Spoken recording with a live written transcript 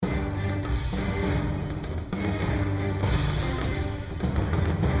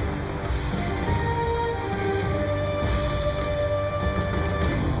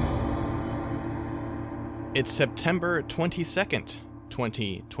It's September 22nd,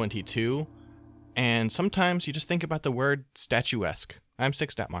 2022, and sometimes you just think about the word statuesque. I'm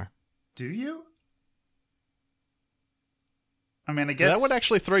Six Detmar. Do you? I mean, I guess... That would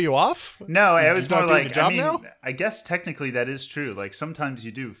actually throw you off? No, it was more like, I mean, I guess technically that is true. Like, sometimes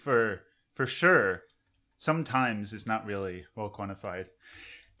you do, for sure. Sometimes it's not really well quantified.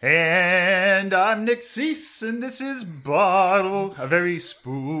 And I'm Nick Cease, and this is Bottle, a very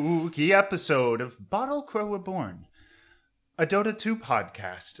spooky episode of Bottle Crow Reborn, a Dota 2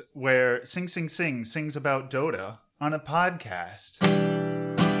 podcast where Sing Sing Sing sings about Dota on a podcast.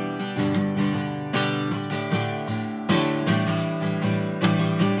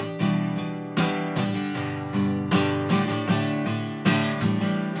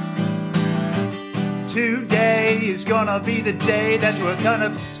 Today is gonna be the day that we're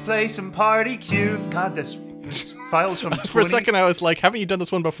gonna play some Party Cube. God, this file's from For a second I was like, haven't you done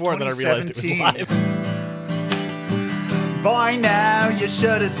this one before? Then I realized it was live. By now you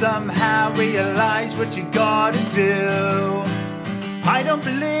should have somehow realized what you gotta do. I don't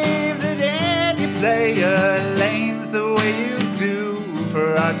believe that any player lanes the way you do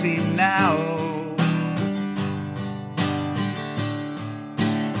for our team now.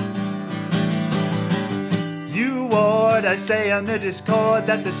 You would, I say on the Discord,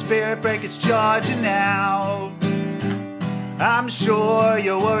 that the Spirit Break is charging now. I'm sure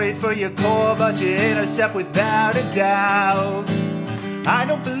you're worried for your core, but you intercept without a doubt. I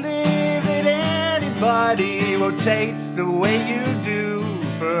don't believe that anybody rotates the way you do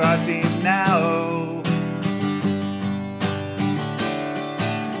for our team now.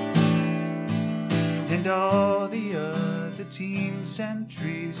 And all the other team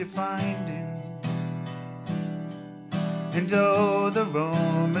sentries you're finding. And oh, the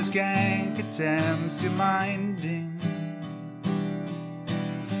roamers gank attempts you're minding.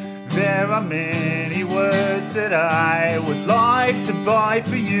 There are many words that I would like to buy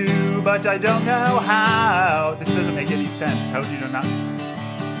for you, but I don't know how. This doesn't make any sense. How do you know?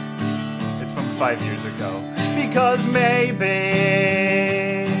 It's from 5 years ago. Because maybe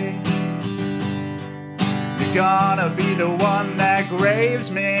you're gonna be the one that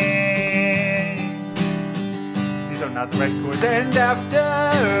graves me. Are not the right chords. And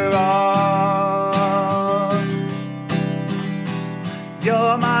after all,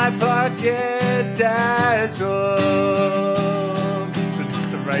 you're my pocket dazzle. It's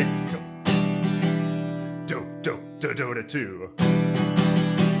not the right Dota 2.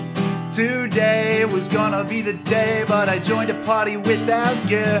 Today was gonna be the day, but I joined a party without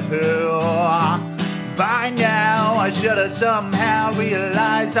you. By now I should have somehow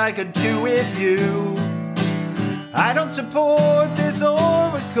realized I could do with you. I don't support this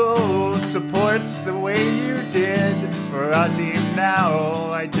oracle, supports the way you did for our team now.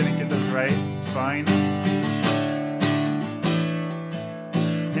 I didn't get those right, it's fine.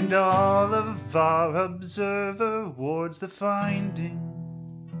 And all of our observer wards the finding.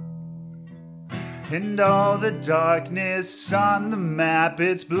 And all the darkness on the map,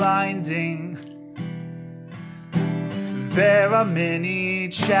 it's blinding. There are many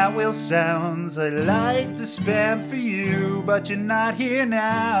chat wheel sounds I like to spam for you, but you're not here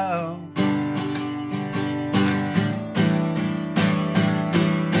now.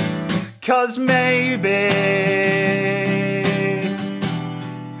 Cause maybe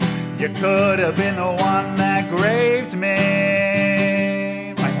you could have been the one that graved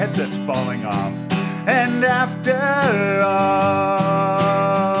me. My headset's falling off. And after all,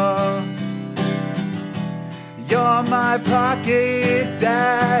 you're my pocket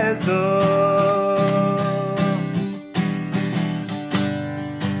dazzle.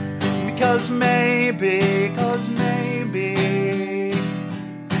 Because maybe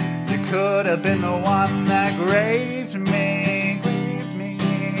you could have been the one that graved me.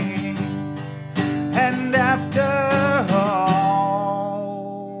 And after all,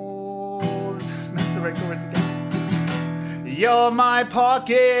 this is not the right words again. You're my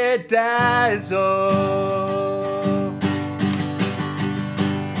pocket dazzle.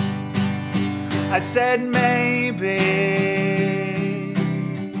 I said maybe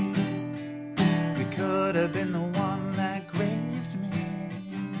we could have been the one that graved me.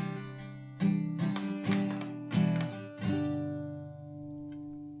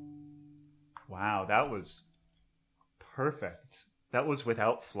 Wow, that was perfect. That was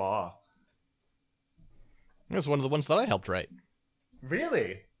without flaw. It was one of the ones that I helped write.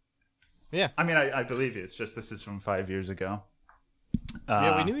 Really? Yeah. I mean, I believe you. It's just this is from 5 years ago.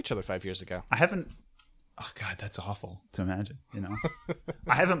 Yeah, we knew each other 5 years ago. I haven't... Oh, God, that's awful to imagine, you know?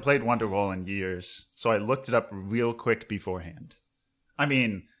 I haven't played Wonderwall in years, so I looked it up real quick beforehand. I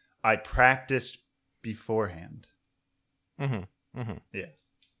mean, I practiced beforehand. Yeah.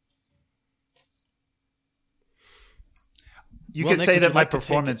 You could Nick, say would that you my like to take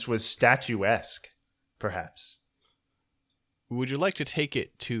performance was statuesque, perhaps. Would you like to take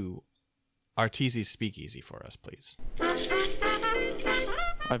it to Arteezy's Speakeasy for us, please?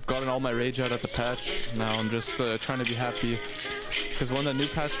 I've gotten all my rage out at the patch. Now I'm just trying to be happy. Because when the new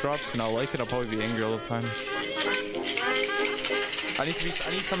patch drops and I'll like it, I'll probably be angry all the time. I need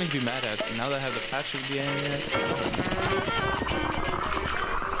something to be mad at. And now that I have the patch to be angry at.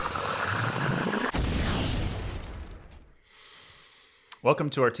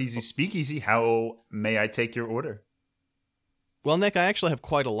 Welcome to Arteezy's Speakeasy. How may I take your order? Well, Nick, I actually have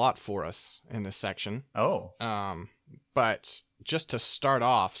quite a lot for us in this section. Oh. But just to start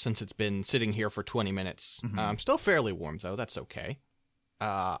off, since it's been sitting here for 20 minutes, still fairly warm though. That's okay.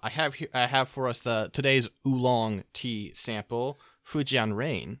 I have for us today's oolong tea sample, Fujian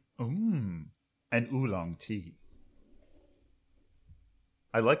Rain. An oolong tea.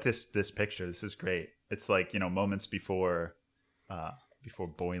 I like this picture. This is great. It's like, moments before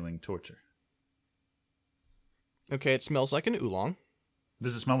boiling torture. Okay, it smells like an oolong.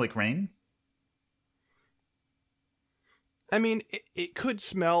 Does it smell like rain? I mean, it could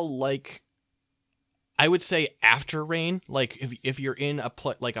smell like, I would say after rain, like if you're in a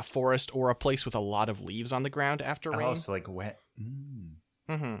forest or a place with a lot of leaves on the ground after rain. Oh, it's like wet.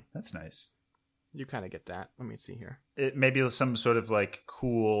 That's nice. You kind of get that. Let me see here. It maybe some sort of like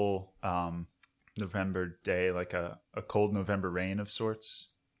cool November day, like a cold November rain of sorts.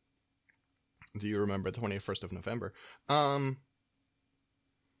 Do you remember the 21st of November?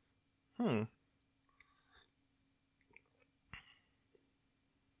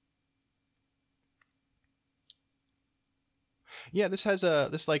 Yeah, this has I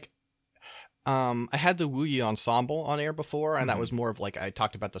had the Wu Yi ensemble on air before, and that was more of like, I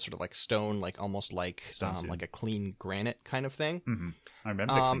talked about the sort of like stone, like almost like like a clean granite kind of thing. I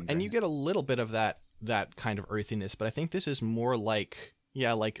remember. And granite. You get a little bit of that kind of earthiness, but I think this is more like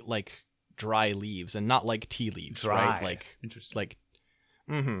dry leaves and not like tea leaves, right? Like interesting. Like,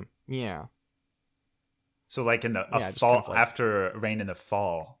 yeah. So like in the fall, kind of after rain in the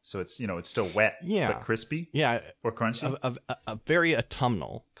fall, so it's it's still wet, but crispy, or crunchy, a very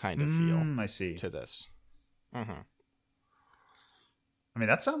autumnal kind of feel. I see to this. I mean,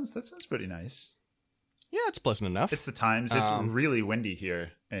 that sounds pretty nice. Yeah, it's pleasant enough. It's the times. It's really windy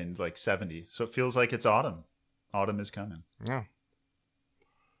here and like 70, so it feels like it's autumn. Autumn is coming. Yeah,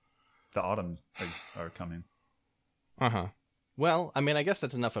 the autumn are coming. Well, I mean, I guess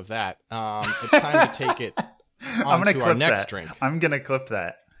that's enough of that. It's time to take it on to our next drink. I'm gonna clip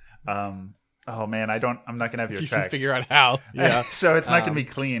that. Oh man, I'm not gonna have your you track. Can figure out how. Yeah. So it's not gonna be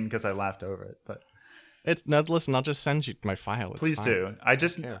clean because I laughed over it. But it's no. Listen, I'll just send you my file. It's Please fine. Do.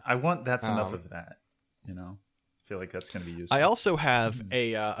 I want that's enough of that. I feel like that's gonna be useful. I also have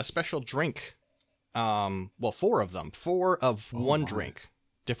a special drink. Well, 4 of them. 4 of one drink,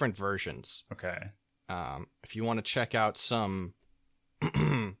 different versions. Okay. If you want to check out some,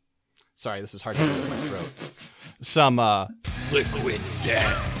 sorry, this is hard to get in my throat. Some liquid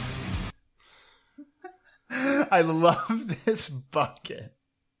death. I love this bucket.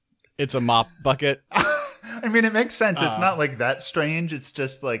 It's a mop bucket. I mean, it makes sense. It's not like that strange. It's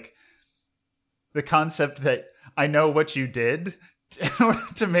just like the concept that I know what you did in order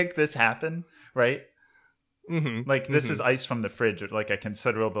to make this happen, right? Like this is ice from the fridge, or like a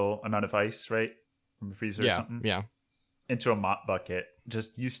considerable amount of ice, right? From the freezer or something. Yeah. Into a mop bucket.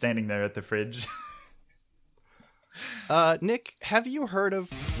 Just you standing there at the fridge. Nick, have you heard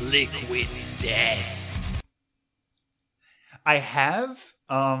of liquid death? I have.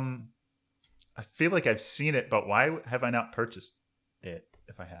 I feel like I've seen it, but why have I not purchased it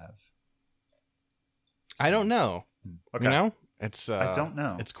if I have? I don't know. Okay. It's I don't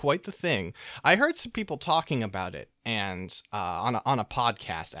know. It's quite the thing. I heard some people talking about it, and on a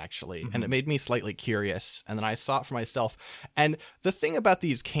podcast actually, and it made me slightly curious. And then I saw it for myself. And the thing about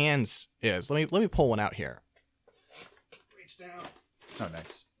these cans is, let me pull one out here. Reach down. Oh,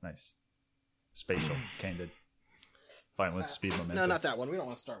 nice. Spatial, candid, violence, speed, momentum. No, not that one. We don't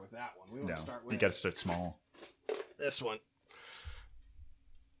want to start with that one. We want to start with. You got to start small. This one.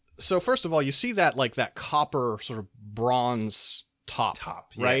 So first of all, you see that copper sort of bronze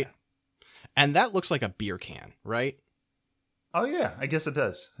top, right? And that looks like a beer can, right? Oh yeah, I guess it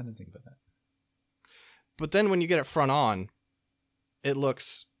does. I didn't think about that. But then when you get it front on, it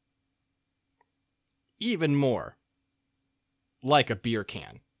looks even more like a beer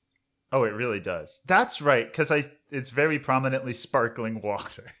can. Oh, it really does. That's right, because it's very prominently sparkling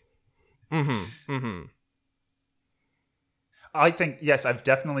water. I think, yes, I've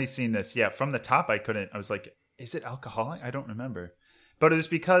definitely seen this. Yeah, from the top, I was like, is it alcoholic? I don't remember. But it was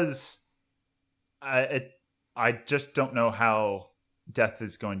because I just don't know how death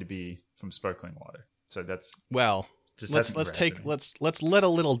is going to be from sparkling water. So that's just let's let a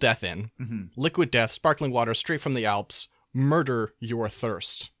little death in. Mm-hmm. Liquid death, sparkling water, straight from the Alps. Murder your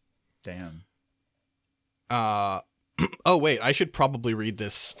thirst. Damn. Oh wait, I should probably read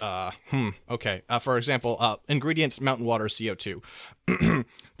this. Okay. For example, ingredients: mountain water, CO2.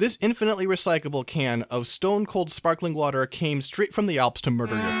 This infinitely recyclable can of stone cold sparkling water came straight from the Alps to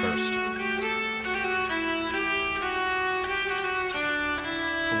murder your thirst.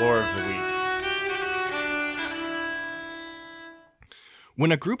 It's lore of the week.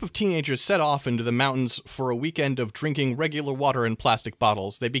 When a group of teenagers set off into the mountains for a weekend of drinking regular water in plastic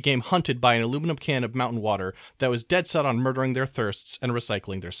bottles, they became hunted by an aluminum can of mountain water that was dead set on murdering their thirsts and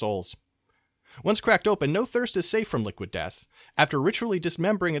recycling their souls. Once cracked open, no thirst is safe from liquid death. After ritually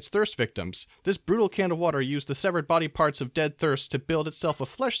dismembering its thirst victims, this brutal can of water used the severed body parts of dead thirst to build itself a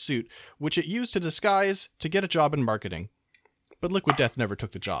flesh suit, which it used to disguise to get a job in marketing. But liquid death never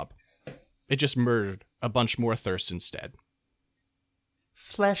took the job. It just murdered a bunch more thirsts instead.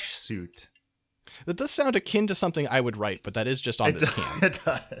 Flesh suit. That does sound akin to something I would write, but that is just on this can. It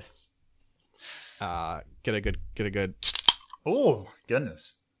does. Get a good. Oh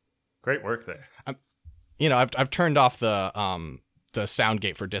goodness, great work there. I've turned off the sound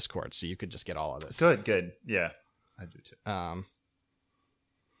gate for Discord, so you could just get all of this. Good. Yeah, I do too.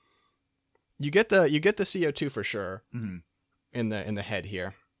 You get the CO2 for sure. Mm-hmm. In the head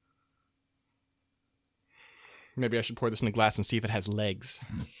here. Maybe I should pour this in a glass and see if it has legs.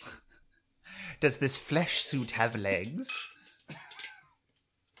 Does this flesh suit have legs?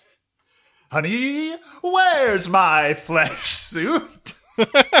 Honey, where's my flesh suit?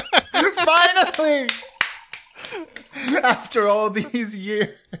 Finally! After all these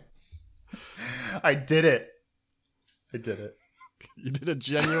years. I did it. You did a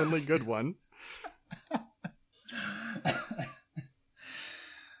genuinely good one.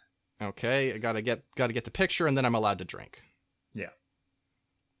 Okay, I gotta get the picture, and then I'm allowed to drink. Yeah.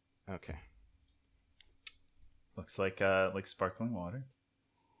 Okay. Looks like sparkling water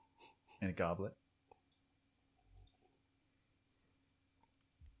in a goblet.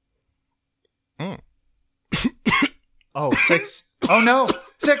 Oh, 6. Oh no,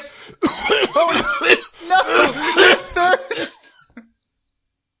 6. Oh no, thirst.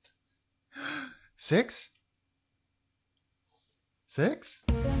 6.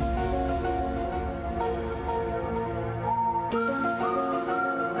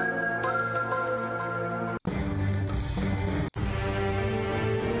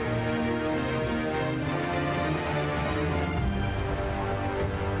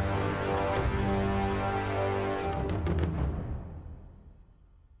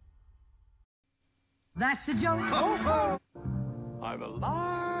 That's a joke. I'm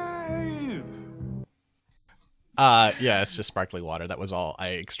alive. Yeah, it's just sparkling water. That was all.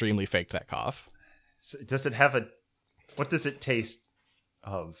 I extremely faked that cough. So does it have what does it taste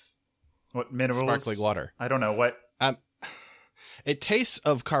of? What minerals? Sparkling water. I don't know what. It tastes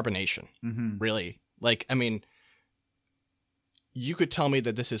of carbonation. Mm-hmm. Really. Like, I mean, you could tell me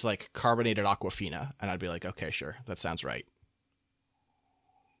that this is like carbonated Aquafina, and I'd be like, okay, sure, that sounds right.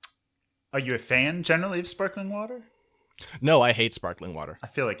 Are you a fan generally of sparkling water? No, I hate sparkling water. I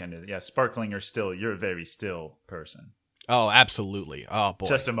feel like I knew that. Yeah, sparkling or still. You're a very still person. Oh, absolutely. Oh, boy.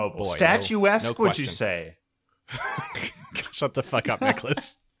 Just a mobile. Boy, Statuesque, no would you say? Shut the fuck up,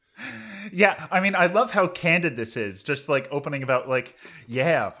 Nicholas. Yeah, I mean, I love how candid this is. Just like opening about like,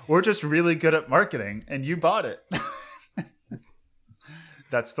 yeah, we're just really good at marketing, and you bought it.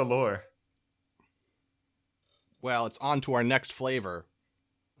 That's the lore. Well, it's on to our next flavor.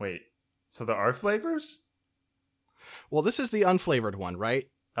 Wait, so there are flavors? Well, this is the unflavored one, right?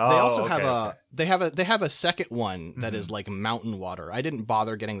 Oh, they also okay, they have a second one that is like mountain water. I didn't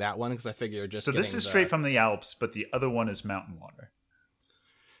bother getting that one because I figured just. So this is straight from the Alps, but the other one is mountain water.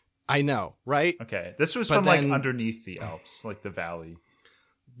 I know, right? Okay, this was from like underneath the Alps, like the valley.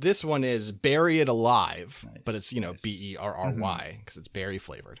 This one is Bury It Alive, Nice, but it's nice. BERRY because it's berry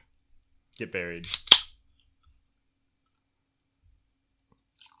flavored. Get buried.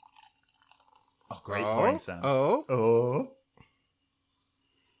 Oh, great pouring sound. Oh.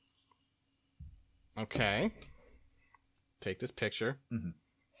 Okay. Take this picture. Mm-hmm.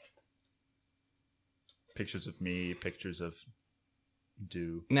 Pictures of me, pictures of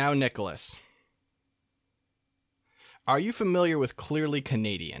dew. Now, Nicholas, are you familiar with Clearly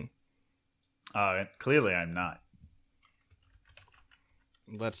Canadian? Clearly I'm not.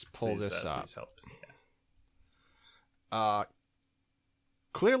 Let's pull this up. Please help.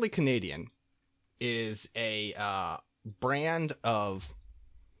 Clearly Canadian is a brand of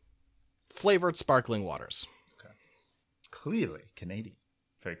flavored sparkling waters. Clearly Canadian.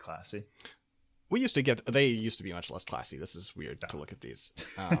 Very classy. They used to be much less classy. This is weird to look at these.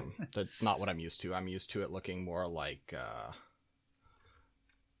 That's not what I'm used to. I'm used to it looking more like,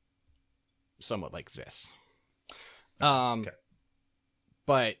 somewhat like this. Okay.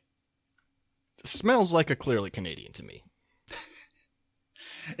 But smells like a clearly Canadian to me.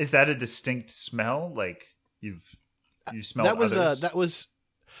 Is that a distinct smell? Like you smelled others?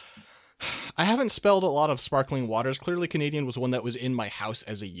 I haven't spelled a lot of sparkling waters. Clearly Canadian was one that was in my house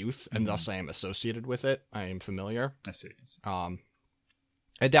as a youth, and thus I am associated with it. I am familiar. I see.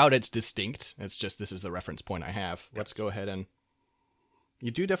 I doubt it's distinct. It's just this is the reference point I have. Yep. Let's go ahead and... You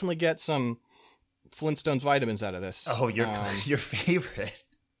do definitely get some Flintstones vitamins out of this. Oh, your favorite.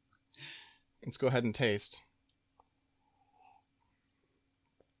 Let's go ahead and taste.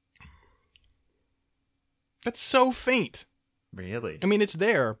 That's so faint. Really? I mean, it's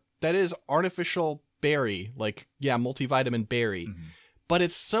there. That is artificial berry, like, yeah, multivitamin berry. Mm-hmm. But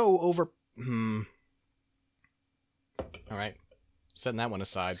it's so over... All right. Setting that one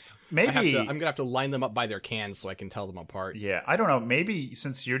aside. Maybe... I'm going to have to line them up by their cans so I can tell them apart. Yeah, I don't know. Maybe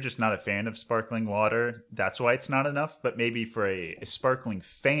since you're just not a fan of sparkling water, that's why it's not enough. But maybe for a sparkling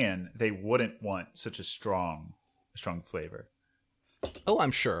fan, they wouldn't want such a strong flavor. Oh,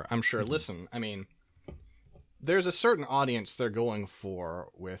 I'm sure. Mm-hmm. Listen, I mean... There's a certain audience they're going for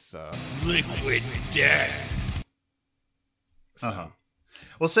with Liquid Death. So,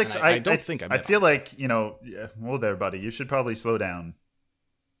 Well, Six, I don't think I feel like, whoa there, buddy. You should probably slow down.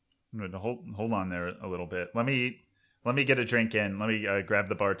 I'm going to hold on there a little bit. Let me get a drink in. Let me grab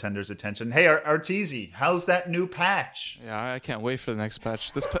the bartender's attention. Hey, Arteezy, how's that new patch? Yeah, I can't wait for the next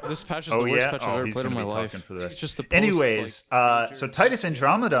patch. This patch is the worst patch I've ever played in my life. It's just the post, Anyways, so Titus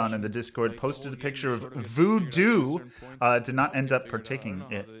Andromedon in the Discord posted a picture of Voodoo. Did not end up partaking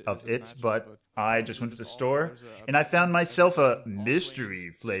of it, but I just went to the store and I found myself a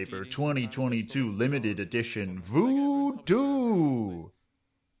mystery flavor 2022 limited edition Voodoo.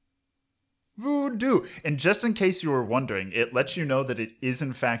 Voodoo. And just in case you were wondering, it lets you know that it is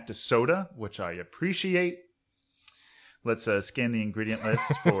in fact a soda, which I appreciate. Let's scan the ingredient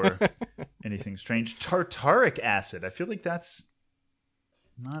list for anything strange. Tartaric acid. I feel like that's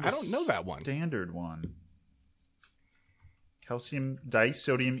not I don't know that one. Standard one. Calcium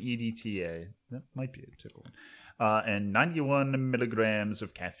disodium EDTA. That might be a typical one. And 91 milligrams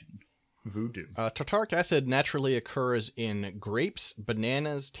of caffeine. Voodoo. Tartaric acid naturally occurs in grapes,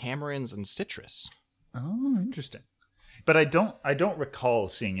 bananas, tamarinds, and citrus. Oh, interesting. But I don't recall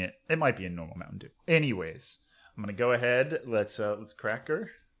seeing it. It might be in normal Mountain Dew. Anyways, I'm gonna go ahead. Let's crack her.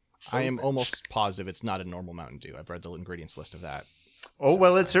 I am almost positive it's not a normal Mountain Dew. I've read the ingredients list of that. Oh,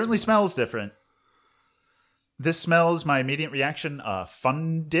 well, it certainly smells different. This smells, my immediate reaction,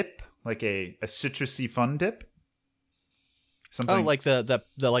 fun dip, like a citrusy fun dip. Something, like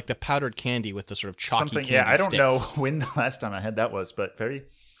the powdered candy with the sort of chalky candy I don't sticks. know when the last time I had that was, but I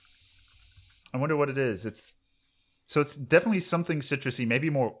wonder what it is. It's definitely something citrusy, maybe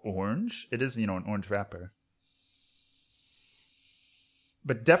more orange. It is, an orange wrapper.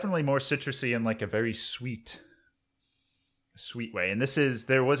 But definitely more citrusy in like a very sweet way. And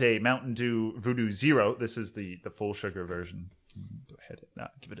there was a Mountain Dew Voodoo Zero. This is the full sugar version. Go ahead and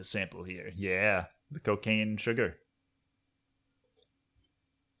give it a sample here. Yeah, the cocaine sugar.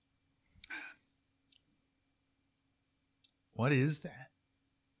 What is that?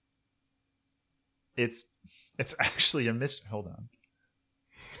 It's actually a mystery. Hold on.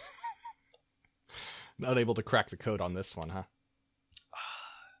 Not able to crack the code on this one, huh?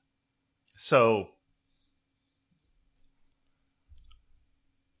 So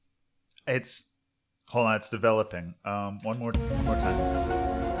it's developing. One more time.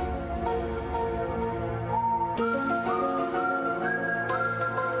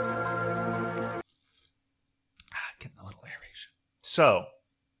 So,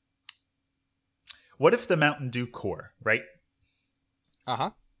 what if the Mountain Dew core, right? Uh-huh.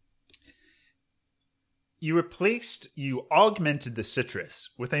 You augmented the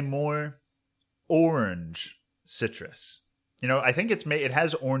citrus with a more orange citrus. I think it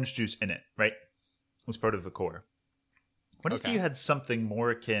has orange juice in it, right? As part of the core. What if you had something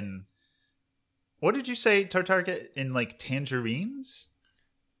more akin... What did you say, Tartaric, in like tangerines?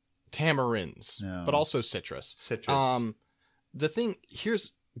 Tamarinds, no. But also citrus. The thing,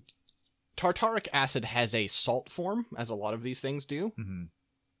 here's... Tartaric acid has a salt form, as a lot of these things do. Mm-hmm.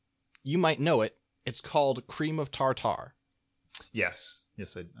 You might know it. It's called cream of tartar. Yes,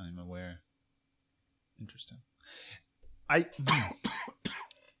 I'm aware. Interesting.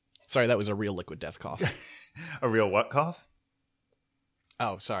 Sorry, that was a real liquid death cough. A real what cough?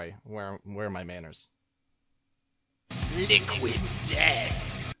 Oh, sorry. Where are my manners? Liquid death.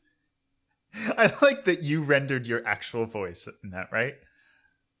 I like that you rendered your actual voice in that, right?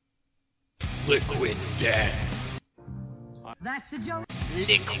 Liquid death. That's a joke.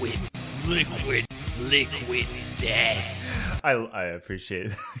 Liquid death. I appreciate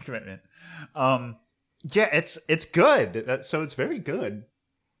the commitment. Yeah, it's good. So it's very good.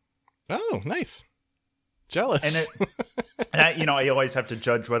 Oh, nice. Jealous. And I always have to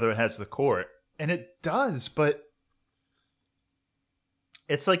judge whether it has the core, and it does, but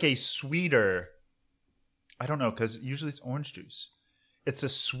it's like a sweeter. I don't know, because usually it's orange juice. It's a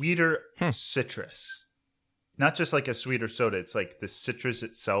sweeter citrus, not just like a sweeter soda. It's like the citrus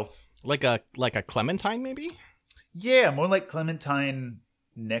itself, like a clementine, maybe. Yeah, more like clementine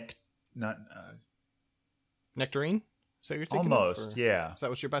Nectarine. Is that what you're thinking? Almost, of, yeah. Is that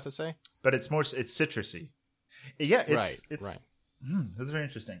what you're about to say? But it's citrusy. Yeah, it's right. That's very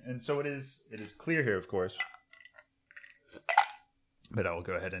interesting. And so it is clear here, of course. But I will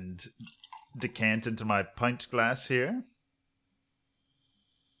go ahead and decant into my pint glass here.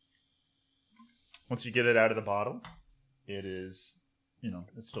 Once you get it out of the bottle, it is,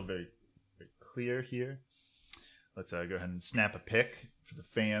 it's still very, very clear here. Let's go ahead and snap a pic for the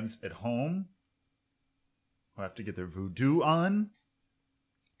fans at home. We'll have to get their voodoo on.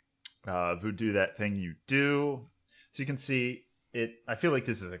 Voodoo, that thing you do. So you can see it. I feel like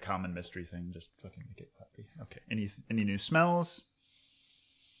this is a common mystery thing. Just fucking make it puppy. Okay. Any new smells?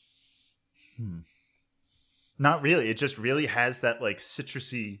 Not really. It just really has that like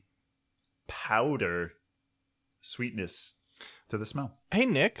citrusy powder sweetness to the smell. Hey,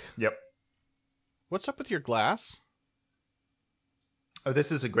 Nick. Yep. What's up with your glass? Oh,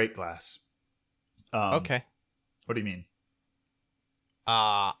 this is a great glass. Okay. What do you mean?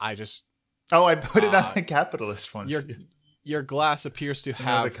 I just... Oh, I put it on a capitalist one. Your glass appears to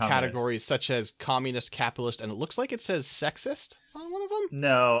have communist. categories such as communist, capitalist, and it looks like it says sexist on one of them.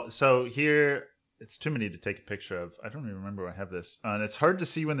 No, so here, it's too many to take a picture of. I don't even remember where I have this. And it's hard to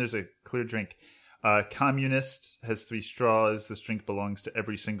see when there's a clear drink. Communist has 3 straws. This drink belongs to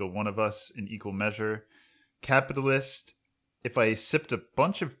every single one of us in equal measure. Capitalist, if I sipped a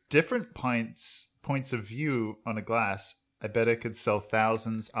bunch of different points of view on a glass, I bet I could sell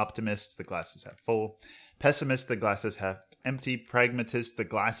thousands. Optimist, the glass is half full. Pessimist, the glass is half empty. Pragmatist, the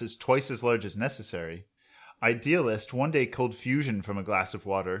glass is twice as large as necessary. Idealist, one day cold fusion from a glass of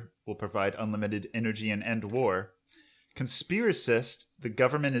water will provide unlimited energy and end war. Conspiracist, the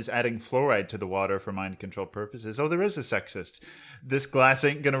government is adding fluoride to the water for mind control purposes. Oh, there is a sexist. This glass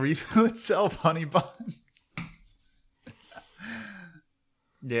ain't gonna refill itself, honey bun.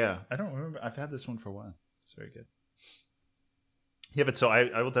 Yeah, I don't remember. I've had this one for a while. It's very good. Yeah, but so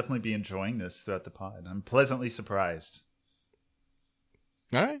I will definitely be enjoying this throughout the pod. I'm pleasantly surprised.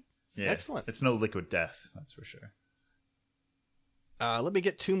 All right. Yeah, excellent. It's no liquid death, that's for sure. Let me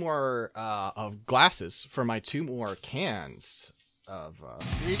get 2 more of glasses for my 2 more cans of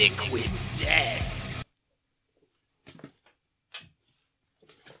liquid death.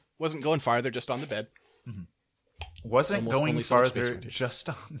 Wasn't going farther, just on the bed. Mm-hmm. Wasn't going farther, just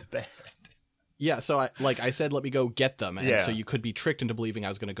on the bed. Yeah, so I said, let me go get them, and so you could be tricked into believing I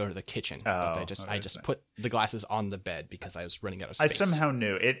was going to go to the kitchen. But I just put the glasses on the bed because I was running out of space. I somehow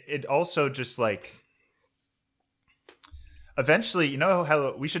knew it. Also, just like eventually, you know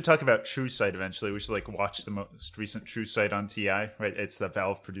how we should talk about True Sight. Eventually, we should like watch the most recent True Sight on TI. Right, it's the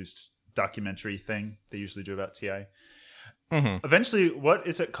Valve produced documentary thing they usually do about TI. Mm-hmm. Eventually, what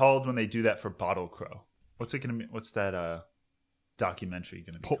is it called when they do that for Bottle Crow? What's it gonna be? What's that documentary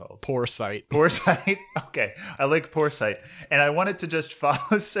gonna be called? Poor Sight. Poor Sight. Okay, I like Poor Sight, and I wanted to just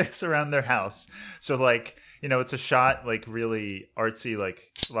follow 6 around their house. So like, it's a shot like really artsy,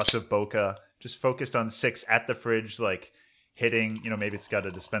 like lots of bokeh, just focused on 6 at the fridge, like hitting. Maybe it's got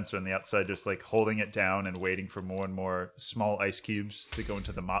a dispenser on the outside, just like holding it down and waiting for more and more small ice cubes to go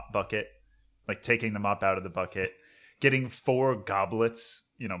into the mop bucket, like taking the mop out of the bucket, getting 4 goblets,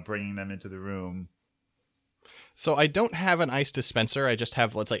 bringing them into the room. So I don't have an ice dispenser. I just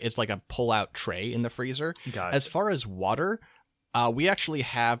have it's like a pull-out tray in the freezer. Gotcha. As far as water, we actually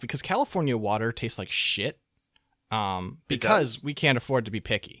have, because California water tastes like shit. Because we can't afford to be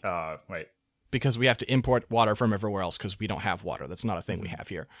picky. Right. Because we have to import water from everywhere else because we don't have water. That's not a thing we have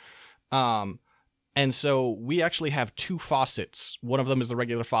here. And so we actually have 2 faucets. One of them is the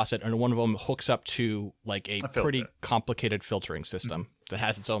regular faucet, and one of them hooks up to like a pretty complicated filtering system that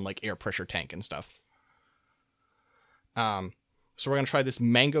has its own like air pressure tank and stuff. So we're going to try this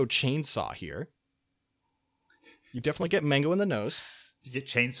mango chainsaw here. You definitely get mango in the nose. Do you get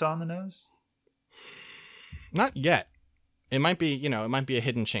chainsaw in the nose? Not yet. It might be, it might be a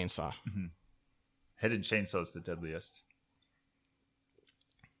hidden chainsaw. Mm-hmm. Hidden chainsaw is the deadliest.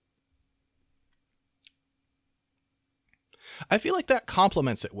 I feel like that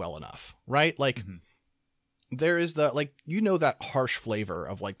complements it well enough, right? Like, there is that harsh flavor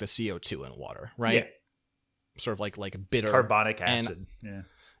of like the CO2 in water, right? Yeah. Sort of like bitter. Carbonic acid.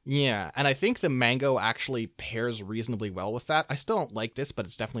 Yeah. And I think the mango actually pairs reasonably well with that. I still don't like this, but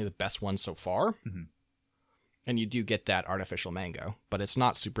it's definitely the best one so far. Mm-hmm. And you do get that artificial mango, but it's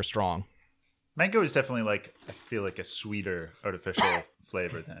not super strong. Mango is definitely I feel like a sweeter artificial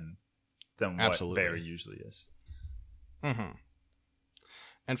flavor than what berry usually is. Mm-hmm.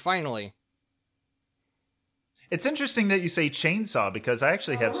 And finally, it's interesting that you say chainsaw because I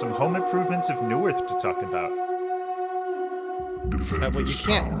actually have some home improvements of Neworth to talk about. Well, you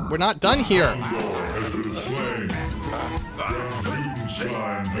can't. We're not done here.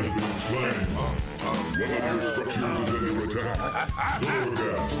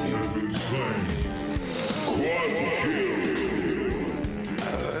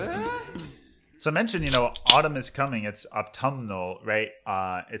 So I mentioned, autumn is coming. It's autumnal, right?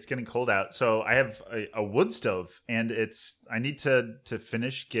 It's getting cold out. So I have a wood stove, and I need to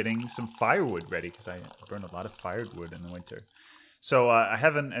finish getting some firewood ready because I burn a lot of firewood in the winter. So I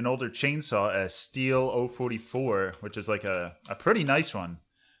have an older chainsaw, a Steel 044, which is like a pretty nice one.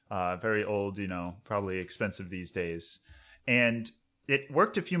 Very old, probably expensive these days. And it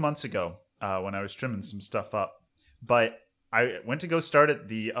worked a few months ago when I was trimming some stuff up. But I went to go start it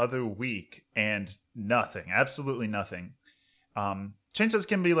the other week, and nothing, absolutely nothing. Chainsaws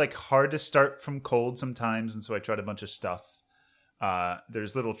can be hard to start from cold sometimes, and so I tried a bunch of stuff.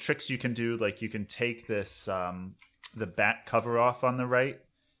 There's little tricks you can do, like you can take this the back cover off on the right.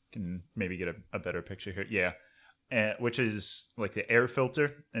 Can maybe get a better picture here. Yeah, which is like the air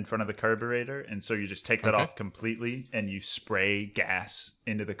filter in front of the carburetor, and so you just take that off completely, and you spray gas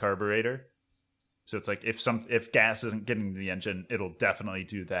into the carburetor. So it's like if gas isn't getting to the engine, it'll definitely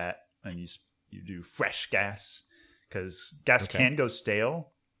do that, and you do fresh gas because gas can go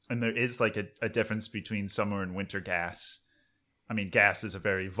stale, and there is a difference between summer and winter gas. I mean, gas is a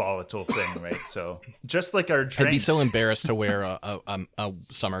very volatile thing, right? So just like our drinks, I'd be so embarrassed to wear a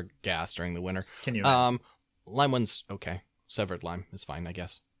summer gas during the winter. Can you imagine? Lime one's okay. Severed lime is fine, I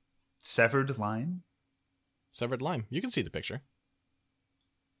guess. Severed lime? Severed lime. You can see the picture.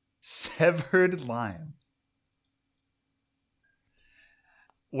 Severed lime.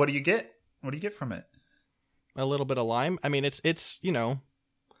 What do you get? What do you get from it? A little bit of lime. I mean, it's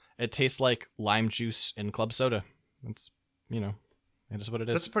it tastes like lime juice in club soda. It's it is what it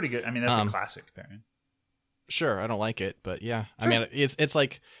is. That's pretty good. I mean, that's a classic pairing. Sure, I don't like it, but yeah. Sure. I mean, it's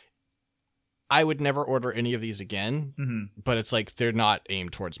like I would never order any of these again, but it's like they're not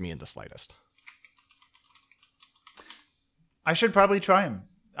aimed towards me in the slightest. I should probably try them.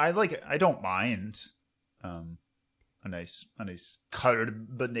 I don't mind a nice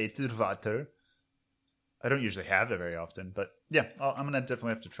carbonated water. I don't usually have it very often, but yeah, I'm gonna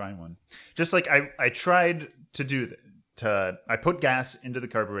definitely have to try one. Just like I tried to do I put gas into the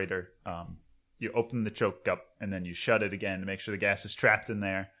carburetor. You open the choke up and then you shut it again to make sure the gas is trapped in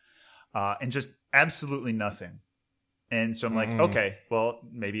there, and just absolutely nothing. And so I'm like, okay, well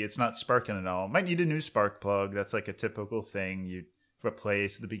maybe it's not sparking at all. Might need a new spark plug. That's like a typical thing you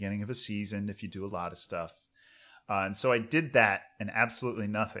replace at the beginning of a season if you do a lot of stuff. And so I did that and absolutely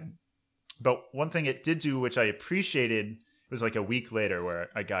nothing. But one thing it did do, which I appreciated, it was like a week later where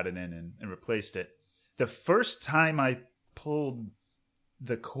I got it in and replaced it. The first time I pulled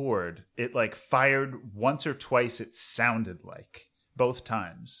the cord, it fired once or twice. It sounded like both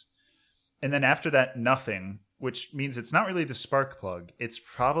times. And then after that, nothing, which means it's not really the spark plug. It's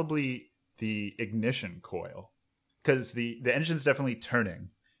probably the ignition coil. Because the engine's definitely turning,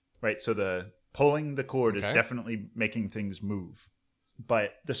 right? So the pulling the cord is definitely making things move.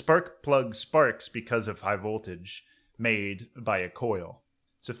 But the spark plug sparks because of high voltage made by a coil.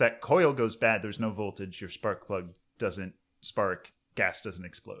 So if that coil goes bad, there's no voltage, your spark plug doesn't spark, gas doesn't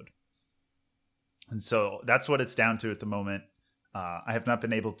explode. And so that's what it's down to at the moment. I have not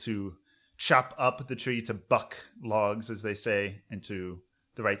been able to chop up the tree to buck logs, as they say, into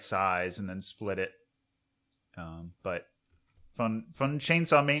the right size and then split it. But fun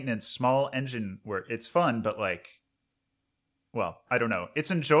chainsaw maintenance, small engine work. It's fun, but well, I don't know. It's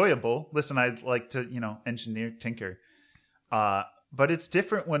enjoyable. Listen, I'd like to, engineer, tinker. But it's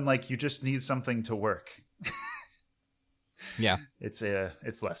different when you just need something to work. Yeah. It's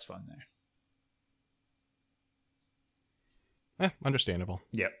less fun there. Understandable.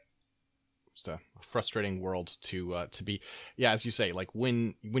 Yep. Just a frustrating world to be. Yeah, as you say, like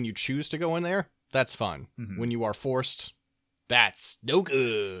when you choose to go in there, that's fun. When you are forced, that's no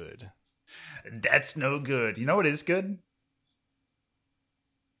good. That's no good. You know what is good?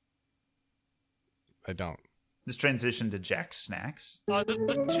 I don't. This transition to Jack's Snacks.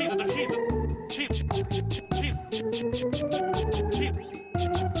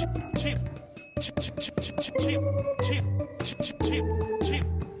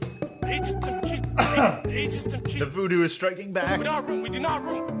 The voodoo is striking back. We do not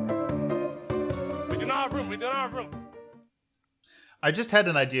room. I just had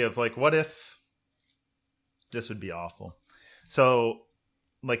an idea of like, what if this would be awful? So,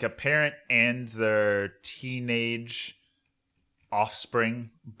 like a parent and their teenage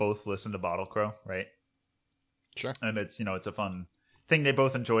offspring both listen to Bottle Crow, right? Sure. And it's, it's a fun thing they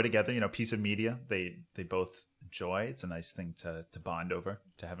both enjoy together, piece of media they both enjoy. It's a nice thing to bond over,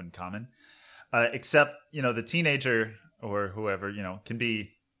 to have in common. Except, the teenager or whoever, can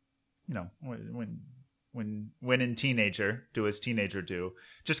be, when in teenager, do as teenager do,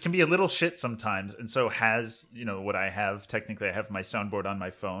 just can be a little shit sometimes. And so has, what I have, technically I have my soundboard on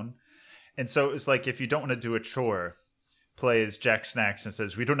my phone. And so it's like, if you don't want to do a chore, plays Jack Snacks and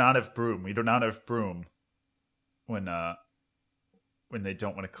says, we do not have broom when they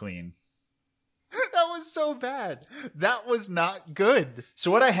don't want to clean. That was so bad. That was not good. So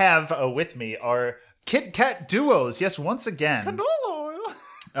what I have with me are Kit Kat Duos. Yes, once again. Canola oil.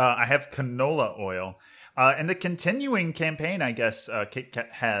 I have canola oil. And the continuing campaign, I guess, Kit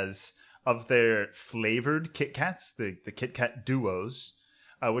Kat has of their flavored Kit Kats, the Kit Kat Duos,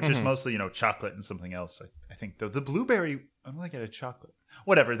 which is mostly, chocolate and something else. I think the blueberry, I don't think I had chocolate.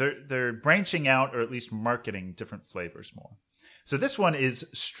 Whatever, they're branching out or at least marketing different flavors more. So this one is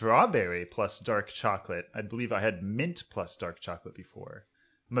strawberry plus dark chocolate. I believe I had mint plus dark chocolate before.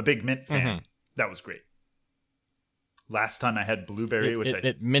 I'm a big mint fan. That was great. Last time I had blueberry,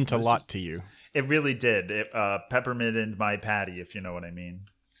 it meant a lot to you. It really did. It pepperminted my patty, if you know what I mean.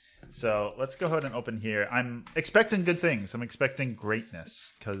 So let's go ahead and open here. I'm expecting good things. I'm expecting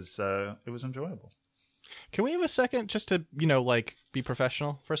greatness because it was enjoyable. Can we have a second just to, be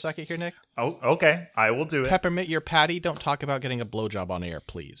professional for a second here, Nick? Oh, okay. I will do it. Peppermint your patty. Don't talk about getting a blowjob on air,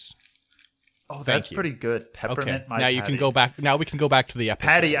 please. Oh, that's pretty good. Peppermint my now patty. You can go back. Now we can go back to the episode.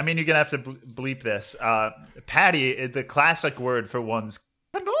 Patty, I mean, you're going to have to bleep this. Patty is the classic word for one's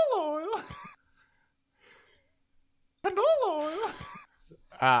canola oil. Canola oil.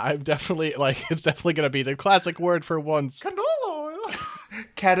 I'm definitely, it's definitely going to be the classic word for one's canola oil.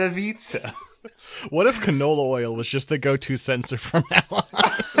 Katowice. What if canola oil was just the go-to sensor from now on?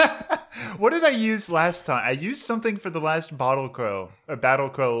 What did I use last time? I used something for the last Battle Crow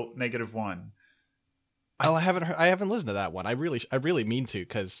 -1. Oh, I haven't listened to that one. I really mean to,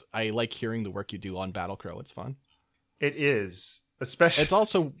 because I like hearing the work you do on Battle Crow. It's fun. It is, especially. It's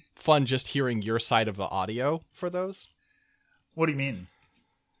also fun just hearing your side of the audio for those. What do you mean?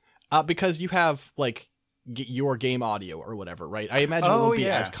 Because you have your game audio or whatever, right? I imagine it won't be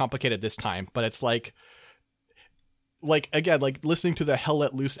as complicated this time, but it's again, listening to the Hell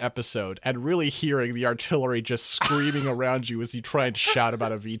Let Loose episode and really hearing the artillery just screaming around you as you try and shout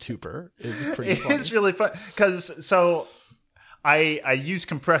about a VTuber is pretty fun. It is really fun because I use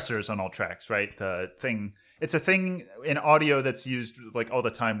compressors on all tracks, right? It's a thing in audio that's used all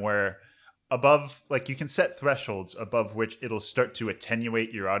the time where above, you can set thresholds above which it'll start to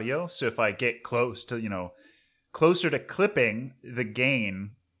attenuate your audio. So if I get closer to clipping the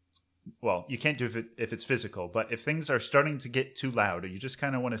gain, well, you can't do it if it's physical, but if things are starting to get too loud or you just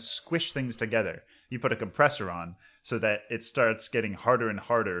kind of want to squish things together, you put a compressor on so that it starts getting harder and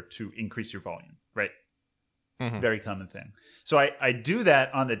harder to increase your volume, right? Very common thing. So I do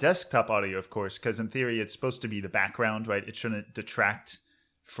that on the desktop audio, of course, because in theory it's supposed to be the background, right? It shouldn't detract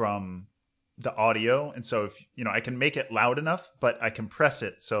from the audio. And so if I can make it loud enough, but I compress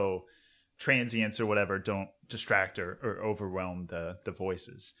it so transients or whatever don't distract or overwhelm the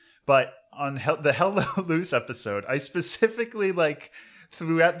voices. But on the Hell Let Loose episode, I specifically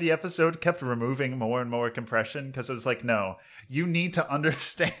throughout the episode kept removing more and more compression because I was like, no, you need to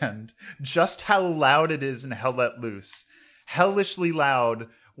understand just how loud it is in Hell Let Loose. Hellishly loud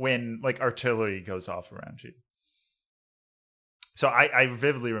when artillery goes off around you. So I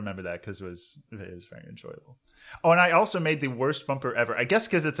vividly remember that because it was very enjoyable. Oh, and I also made the worst bumper ever. I guess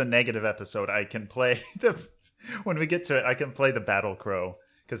because it's a negative episode, I can play when we get to it, I can play the Battle Crow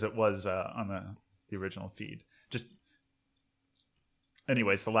because it was on the original feed.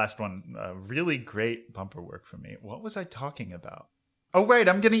 Anyways, the last one, really great bumper work for me. What was I talking about? Oh, right,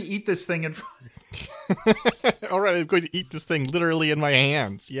 I'm going to eat this thing in front. All right, I'm going to eat this thing literally in my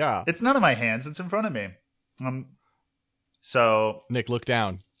hands. Yeah. It's none of my hands. It's in front of me. So Nick, look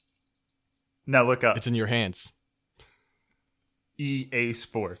down. now look up. It's in your hands. EA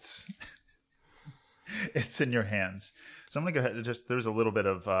Sports. It's in your hands. So I'm gonna go ahead and there's a little bit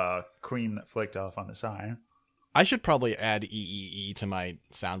of cream that flaked off on the side. I should probably add EEE to my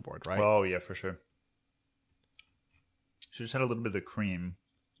soundboard, right? Oh yeah, for sure. She just had a little bit of the cream.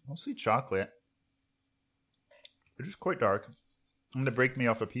 Mostly chocolate. They're just quite dark. I'm gonna break me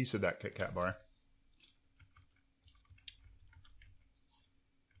off a piece of that Kit Kat bar.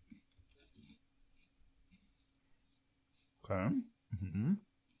 Okay. Mm-hmm.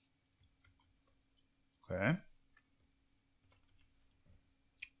 Okay.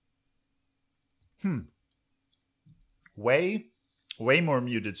 Way more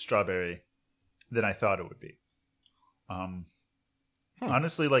muted strawberry than I thought it would be.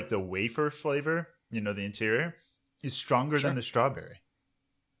 Honestly, like the wafer flavor, the interior, is stronger than the strawberry.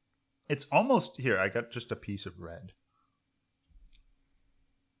 It's almost here. I got just a piece of red.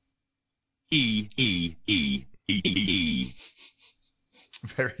 E.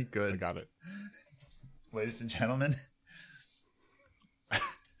 Very good. I got it. Ladies and gentlemen.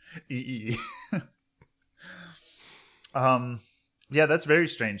 EE. Yeah, that's very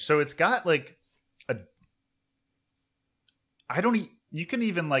strange. So it's got like you can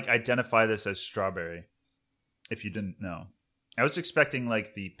even like identify this as strawberry if you didn't know. I was expecting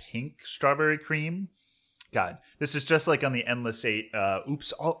like the pink strawberry cream. God, this is just like on the Endless 8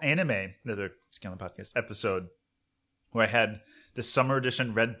 Oops All Anime, another Scale Podcast episode where I had the summer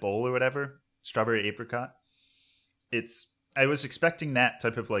edition Red Bowl or whatever, strawberry apricot. I was expecting that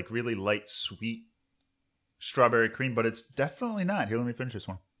type of like really light sweet strawberry cream, but it's definitely not. Here, let me finish this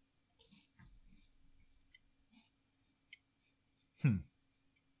one.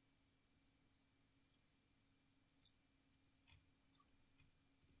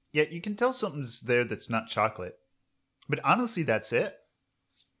 Yeah, you can tell something's there that's not chocolate. But honestly, that's it.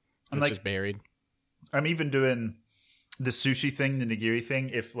 It's just buried. I'm even doing the sushi thing, the nigiri thing,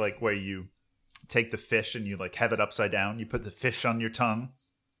 if like where you take the fish and you like have it upside down. You put the fish on your tongue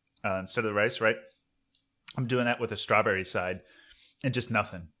instead of the rice, right? I'm doing that with a strawberry side and just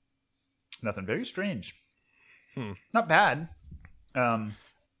nothing. Nothing. Very strange. Not bad. Yeah,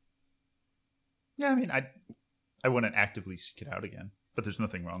 I mean, I wouldn't actively seek it out again. But there's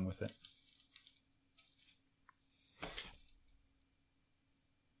nothing wrong with it.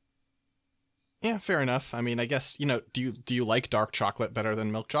 Yeah, fair enough. I mean, I guess, do you like dark chocolate better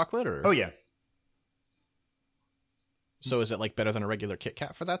than milk chocolate, or? Oh yeah. So is it like better than a regular Kit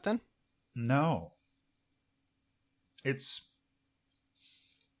Kat for that then? No. It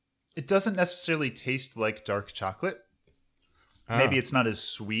doesn't necessarily taste like dark chocolate. Maybe it's not as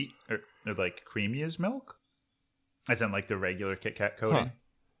sweet or like creamy as milk. As in, like, the regular Kit Kat coating. Huh.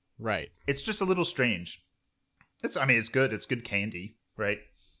 Right. It's just a little strange. It's good. It's good candy, right?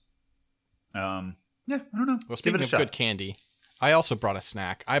 Yeah, I don't know. Well, speaking of good candy, I also brought a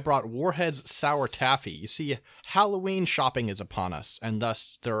snack. I brought Warhead's Sour Taffy. You see, Halloween shopping is upon us, and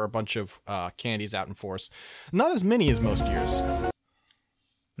thus there are a bunch of candies out in force. Not as many as most years.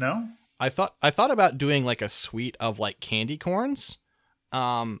 No? I thought about doing, like, a suite of, like, candy corns.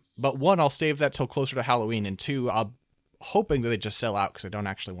 But one, I'll save that till closer to Halloween, and two, I'm hoping that they just sell out because I don't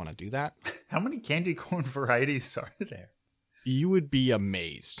actually want to do that. How many candy corn varieties are there? You would be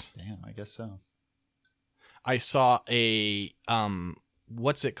amazed. Damn, I guess so. I saw a a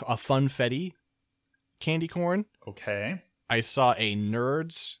Funfetti candy corn. Okay. I saw a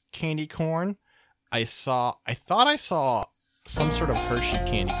Nerds candy corn. I thought I saw some sort of Hershey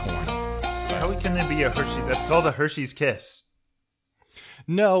candy corn. How can there be a Hershey? That's called a Hershey's Kiss.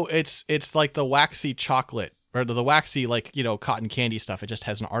 No, it's like the waxy chocolate or the waxy cotton candy stuff. It just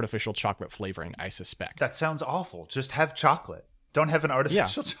has an artificial chocolate flavoring, I suspect. That sounds awful. Just have chocolate. Don't have an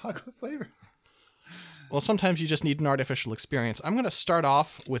artificial chocolate flavor. Well, sometimes you just need an artificial experience. I'm going to start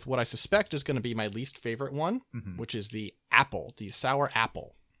off with what I suspect is going to be my least favorite one, which is the sour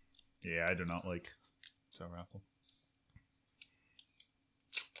apple. Yeah, I do not like sour apple.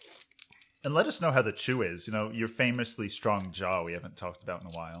 And let us know how the chew is. Your famously strong jaw we haven't talked about in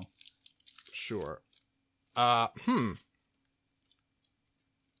a while. Sure.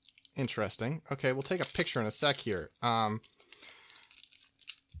 Interesting. Okay, we'll take a picture in a sec here.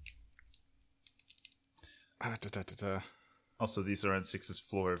 Also, these are on Six's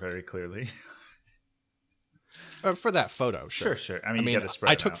floor very clearly. For that photo, sure. Sure. I mean, you gotta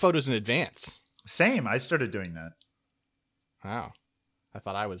spread I them took out. photos in advance. Same. I started doing that. Wow. I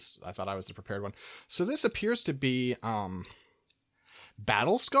thought I was the prepared one. So this appears to be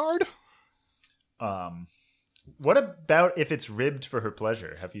Battle Scarred? What about if it's ribbed for her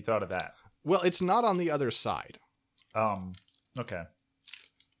pleasure? Have you thought of that? Well, it's not on the other side. Okay.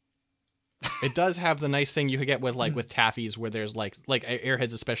 It does have the nice thing you could get with taffies, where there's like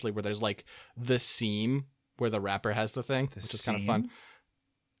Airheads especially, where there's like the seam where the wrapper has the thing, which is kind of fun.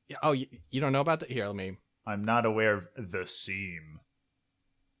 Yeah. Oh, you don't know about that? Here, I'm not aware of the seam.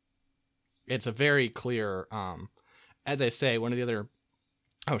 It's a very clear. As I say, one of the other.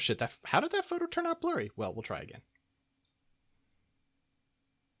 Oh shit! How did that photo turn out blurry? Well, we'll try again.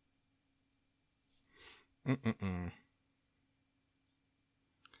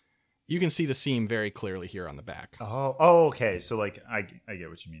 You can see the seam very clearly here on the back. Oh, okay. So like, I get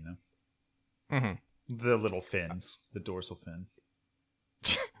what you mean now. Mm-hmm. The little fin, the dorsal fin.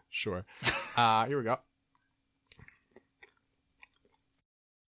 Sure. Here we go.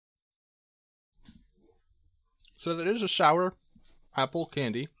 So that is a sour apple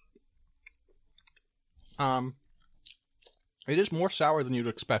candy. It is more sour than you'd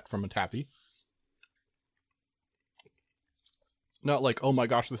expect from a taffy. Not like, oh my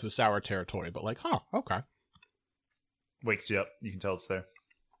gosh, this is sour territory, but like, okay. Wakes you up. You can tell it's there.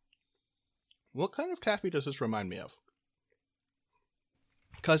 What kind of taffy does this remind me of?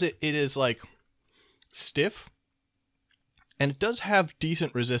 Because it is like stiff, and it does have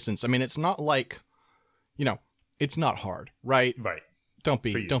decent resistance. I mean, it's not like, it's not hard, right? Right. Don't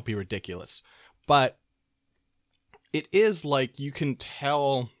be ridiculous. But it is like you can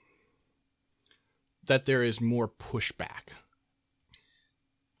tell that there is more pushback.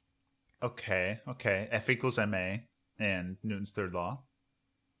 Okay. F equals MA and Newton's third law.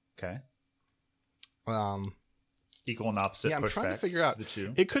 Okay. Equal and opposite pushback. I'm trying to figure out the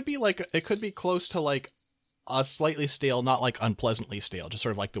two. It could be close to like a slightly stale, not like unpleasantly stale, just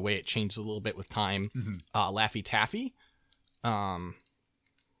sort of like the way it changes a little bit with time. Mm-hmm. Laffy Taffy. Yeah,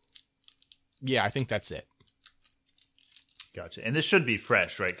 I think that's it. Gotcha. And this should be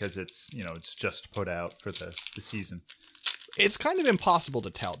fresh, right? Because it's just put out for the season. It's kind of impossible to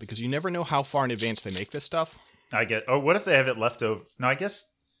tell because you never know how far in advance they make this stuff. Or what if they have it left over? No, I guess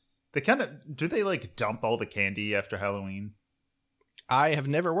they do they like dump all the candy after Halloween? I have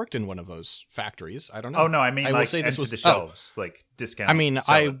never worked in one of those factories. I don't know. Oh no, I mean, I will say this was the shelves, like discount. I mean,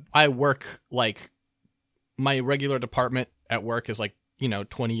 I work like my regular department at work is like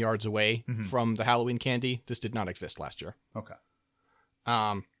 20 yards away from the Halloween candy. This did not exist last year. Okay.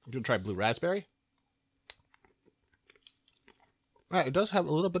 I'm gonna try blue raspberry. It does have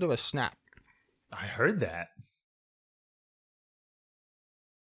a little bit of a snap. I heard that.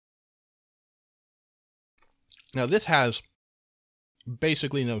 Now this has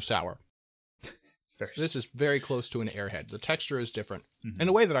basically no sour. This is very close to an Airhead. The texture is different in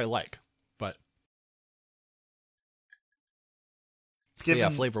a way that I like, but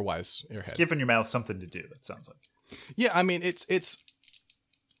it's flavor-wise, Airhead. It's giving your mouth something to do. It sounds like. Yeah, I mean it's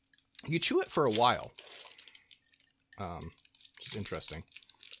you chew it for a while. Which is interesting.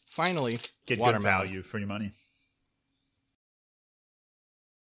 Finally, get good value for your money.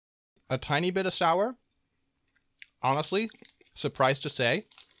 A tiny bit of sour. Honestly, surprised to say,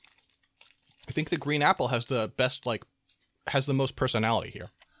 I think the green apple has the best, has the most personality here.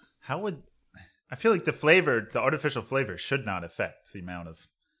 I feel like the artificial flavor should not affect the amount of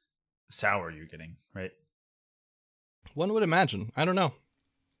sour you're getting, right? One would imagine. I don't know.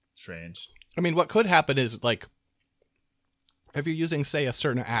 Strange. I mean, what could happen is, if you're using, say, a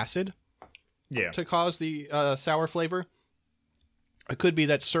certain acid to cause the sour flavor, it could be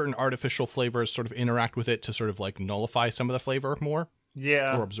that certain artificial flavors sort of interact with it to sort of nullify some of the flavor more.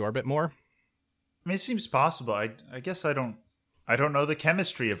 Yeah. Or absorb it more. I mean, it seems possible. I guess I don't know the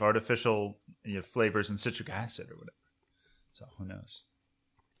chemistry of artificial flavors and citric acid or whatever. So who knows?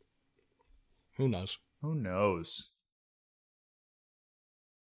 Who knows? Who knows?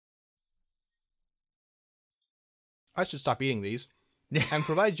 I should stop eating these and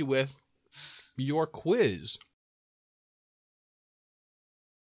provide you with your quiz.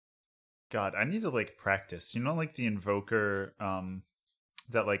 God, I need to practice. The Invoker,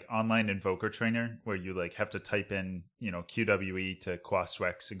 that online Invoker trainer where you have to type in, QWE to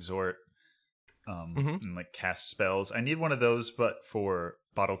Quaswex Exhort, and cast spells. I need one of those, but for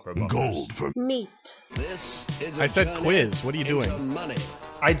bottle crow bumpers. Gold for meat. This is I said quiz. What are you doing? Money.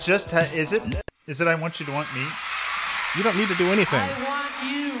 I just is it I want you to want meat? You don't need to do anything. I want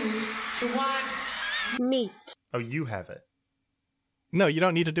you to want meat. Oh, you have it. No, you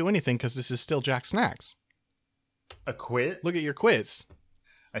don't need to do anything because this is still Jack Snacks. A quiz? Look at your quiz.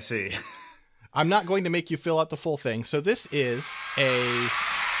 I see. I'm not going to make you fill out the full thing. So this is a...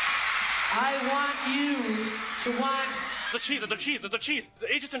 I want you to want The cheese. The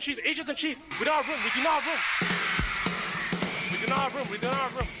agents and cheese. We don't have room. We do not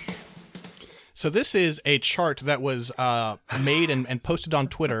have room. So this is a chart that was made and posted on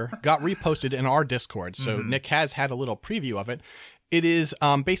Twitter, got reposted in our Discord. So Nick has had a little preview of it. It is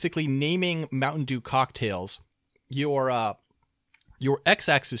basically naming Mountain Dew cocktails. Your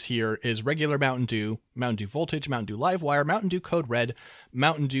x-axis here is regular Mountain Dew Voltage, Mountain Dew Livewire, Mountain Dew Code Red,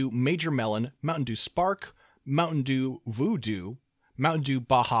 Mountain Dew Major Melon, Mountain Dew Spark, Mountain Dew Voodoo, Mountain Dew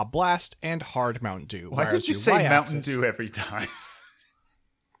Baja Blast, and Hard Mountain Dew. Why did you say Mountain Dew every time?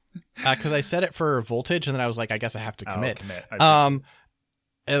 Because I said it for Voltage, and then I was like, I guess I have to commit. And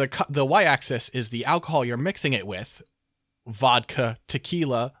the y-axis is the alcohol you're mixing it with: vodka,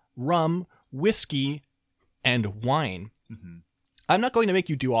 tequila, rum, whiskey, and wine. Mm-hmm. I'm not going to make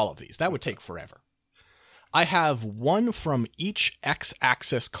you do all of these. That would take forever. I have one from each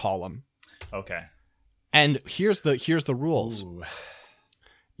x-axis column. Okay. And here's the rules. Ooh.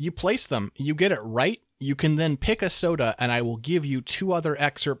 You place them, you get it right, you can then pick a soda, and I will give you 2 other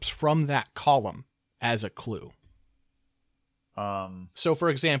excerpts from that column as a clue. So, for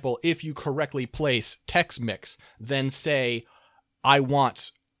example, if you correctly place Tex-Mix, then say, I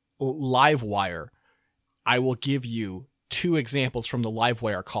want Livewire, I will give you 2 examples from the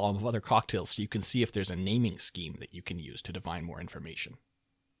Livewire column of other cocktails so you can see if there's a naming scheme that you can use to divine more information.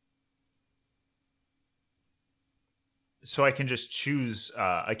 So I can just choose.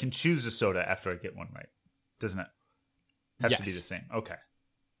 I can choose a soda after I get one right, doesn't it? Have to be the same. Okay.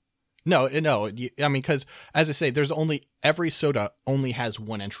 No. I mean, because as I say, every soda only has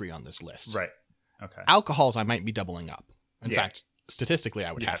 1 entry on this list. Right. Okay. Alcohols, I might be doubling up. In fact, statistically,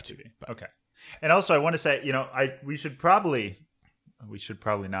 I would have to. But. Okay. And also, I want to say, we should probably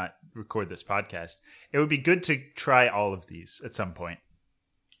not record this podcast. It would be good to try all of these at some point.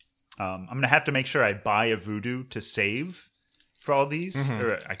 I'm going to have to make sure I buy a Voodoo to save for all these,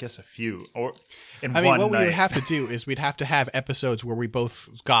 or I guess a few. Or what we would have to do is we'd have to have episodes where we both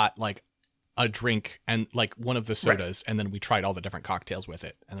got like a drink and like one of the sodas, and then we tried all the different cocktails with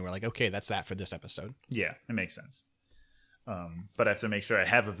it, and then we're like, okay, that's that for this episode. Yeah, it makes sense. But I have to make sure I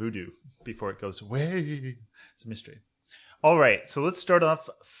have a Voodoo before it goes away. It's a mystery. All right, so let's start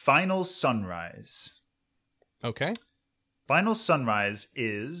off Final Sunrise. Okay. Final Sunrise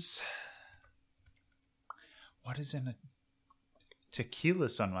is... What is in a tequila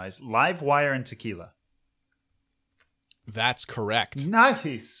sunrise? Livewire and tequila. That's correct.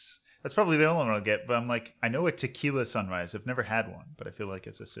 Nice! That's probably the only one I'll get, but I'm like, I know a tequila sunrise. I've never had one, but I feel like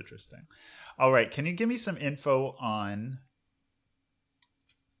it's a citrus thing. All right, can you give me some info on...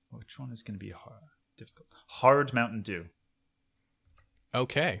 Which one is going to be difficult? Hard Mountain Dew.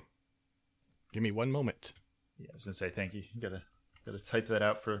 Okay. Give me one moment. Yeah, I was going to say thank you. You gotta type that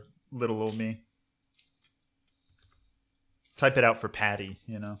out for little old me. Type it out for Patty,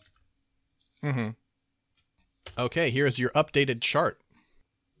 Mm-hmm. Okay, here's your updated chart.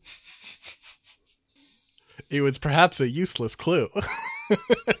 It was perhaps a useless clue.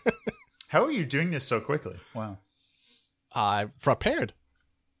 How are you doing this so quickly? Wow. I prepared.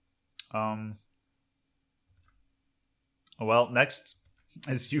 Well, next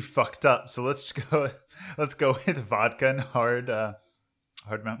is you fucked up. So let's go with vodka and hard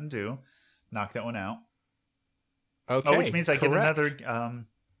Mountain Dew. Knock that one out. Okay. Which means I correct. get another.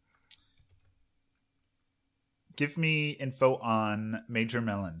 Give me info on Major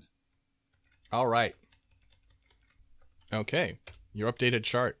Melon. All right. Okay. Your updated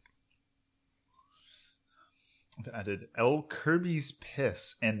chart. I've added El Kirby's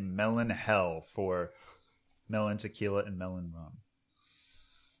Piss and Melon Hell for melon tequila and melon rum.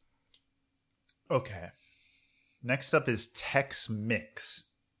 Okay. Next up is Tex Mix.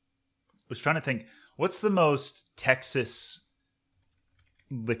 I was trying to think, what's the most Texas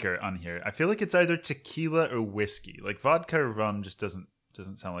liquor on here? I feel like it's either tequila or whiskey. Like vodka or rum just doesn't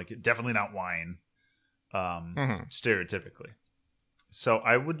sound like it. Definitely not wine. Stereotypically. So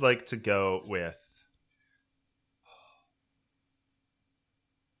I would like to go with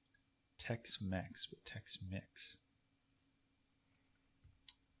Tex-Mex, but Tex-Mix.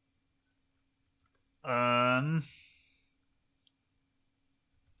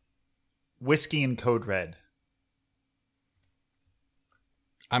 Whiskey and Code Red.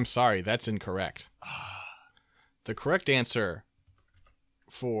 I'm sorry, that's incorrect. The correct answer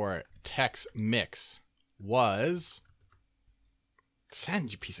for Tex-Mix was...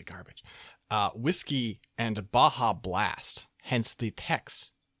 Send, you piece of garbage. Whiskey and Baja Blast, hence the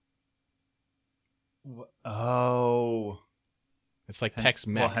Tex. Oh. It's like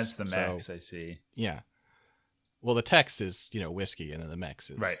Tex-Mex. Well, hence the Mex, I see. Yeah. Well, the Tex is, whiskey, and then the Mex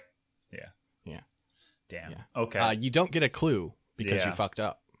is... Right. Yeah. Damn. Yeah. Okay. You don't get a clue because you Yeah. fucked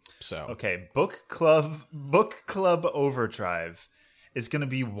up. So Okay. Book Club Overdrive is going to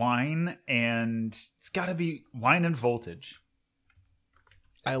be wine, and it's got to be wine and voltage.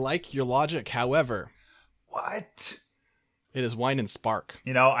 I like your logic. However, What? it is wine and spark.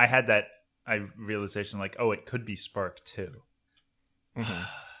 You know, I had that realization like, oh, it could be Spark too. Mhm.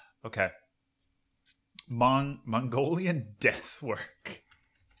 Okay. Mongolian death work.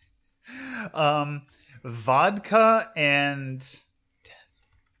 Vodka and death.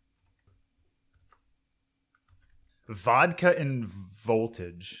 Vodka and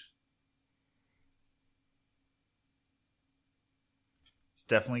voltage. It's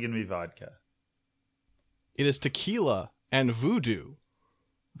definitely going to be vodka. It is tequila and voodoo.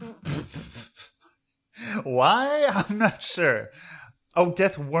 Why? I'm not sure. Oh,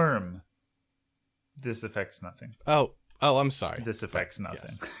 death worm. This affects nothing. Oh, I'm sorry. This affects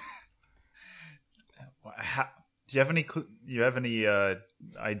nothing. Yes. Do you have any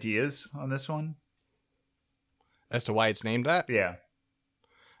ideas on this one? As to why it's named that? Yeah.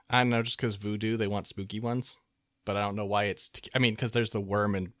 I don't know, just because voodoo, they want spooky ones. But I don't know why it's... because there's the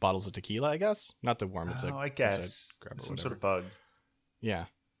worm in bottles of tequila, I guess? Not the worm, it's I guess. Some sort of bug. Yeah.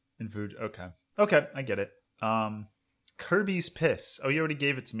 In food. Okay, I get it. Kirby's Piss. Oh, you already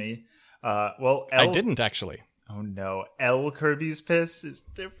gave it to me. Well, I didn't, actually. Oh, no. Kirby's Piss is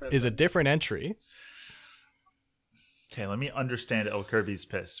different. Is a different entry. Okay, let me understand Kirby's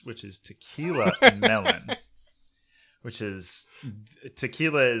Piss, which is tequila and melon. Which is...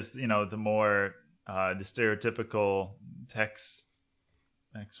 Tequila is, the more... the stereotypical Tex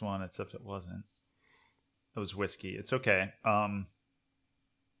one, except it wasn't. It was whiskey. It's okay.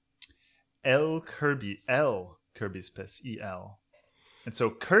 Kirby's Piss, E-L. And so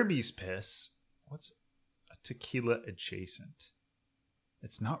Kirby's Piss, what's a tequila adjacent?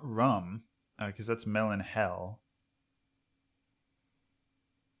 It's not rum, because that's melon hell.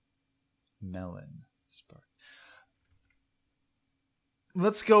 Melon spark.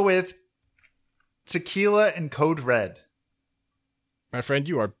 Let's go with tequila and Code Red. My friend,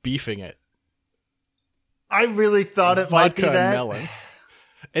 you are beefing it. I really thought it might be Vodka that. and melon.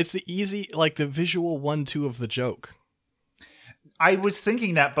 It's the easy, the visual 1-2 of the joke. I was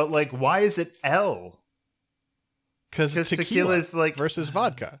thinking that, but why is it L? Because tequila is versus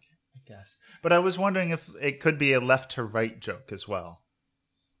vodka. I guess. But I was wondering if it could be a left to right joke as well.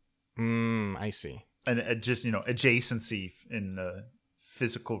 I see. And just, adjacency in the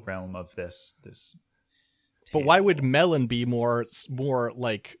physical realm of this. But why would melon be more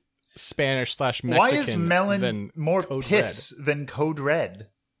like Spanish / Mexican? Why is melon than more Code piss than Code Red?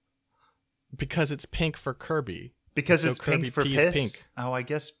 Because it's pink for Kirby. Because so it's Kirby pink for P's piss. Pink. Oh, I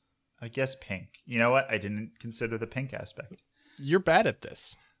guess pink. You know what? I didn't consider the pink aspect. You're bad at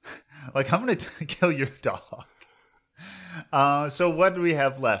this. I'm gonna kill your dog. So what do we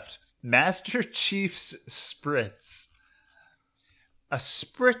have left? Master Chief's Spritz. A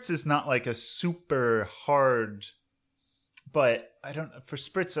spritz is not a super hard, but for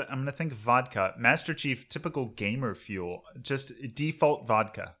spritz, I'm going to think vodka. Master Chief, typical gamer fuel, just default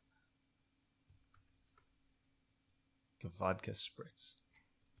vodka. A vodka spritz.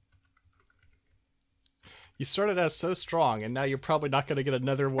 You started out so strong, and now you're probably not going to get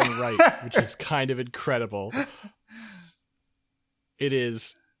another one right, which is kind of incredible. It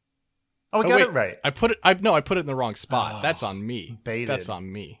is... Oh, I got it right. I put it in the wrong spot. Oh, that's on me. Baited. That's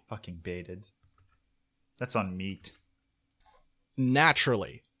on me. Fucking baited. That's on meat.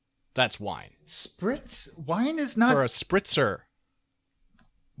 Naturally, that's wine. Spritz? Wine is not... For a spritzer.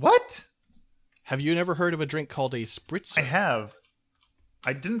 What? Have you never heard of a drink called a spritzer? I have.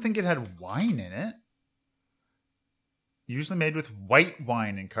 I didn't think it had wine in it. Usually made with white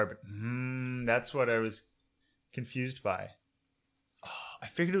wine and carbon. That's what I was confused by. I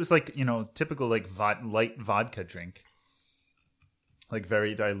figured it was typical light vodka drink.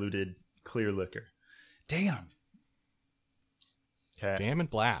 Very diluted clear liquor. Damn. Okay. Damn and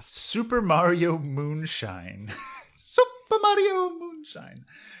blast. Super Mario Moonshine. Super Mario Moonshine.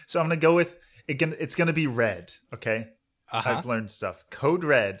 So I'm going to go with, it's going to be red, okay? Uh-huh. I've learned stuff. Code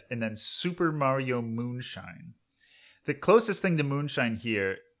Red and then Super Mario Moonshine. The closest thing to Moonshine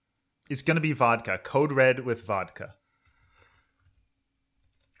here is going to be vodka. Code Red with vodka.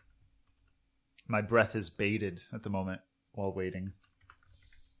 My breath is baited at the moment while waiting.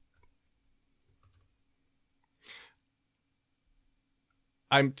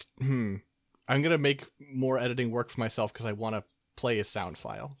 I'm gonna make more editing work for myself because I want to play a sound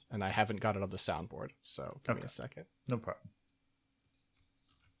file and I haven't got it on the soundboard. So give me a second. No problem.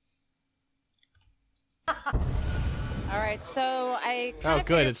 All right, so I. Oh,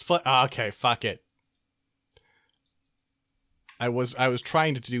 good. It's okay. Fuck it. I was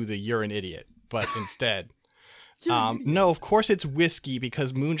trying to do the "you're an idiot," but instead, no. Of course, it's whiskey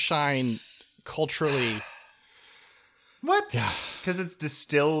because moonshine culturally. What? Because it's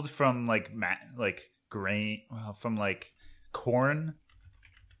distilled from like grain, from like corn.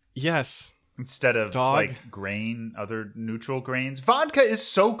 Yes. Instead of like grain, other neutral grains. Vodka is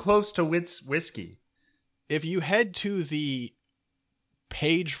so close to whiskey. If you head to the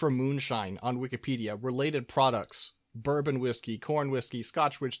page for moonshine on Wikipedia, related products: bourbon whiskey, corn whiskey,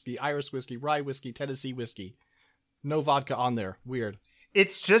 Scotch whiskey, Irish whiskey, rye whiskey, Tennessee whiskey. No vodka on there. Weird.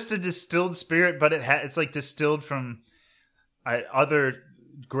 It's just a distilled spirit, but it's like distilled from other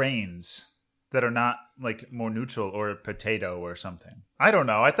grains that are not like more neutral or a potato or something. I don't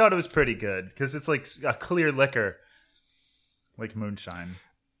know. I thought it was pretty good because it's like a clear liquor, like moonshine.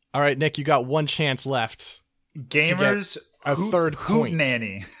 All right, Nick, you got one chance left. Gamers, a third point.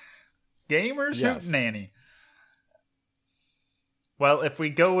 Hootenanny. Gamers, yes. Hootenanny. Well, if we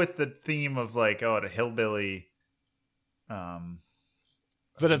go with the theme of like, the hillbilly, then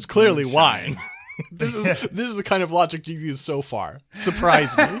it's clearly wine. This is the kind of logic you've used so far.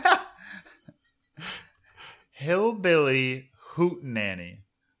 Surprise me. Hillbilly hootenanny.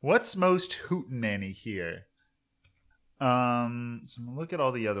 What's most hootenanny here? So I'm gonna look at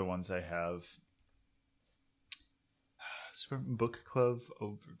all the other ones I have. Book Club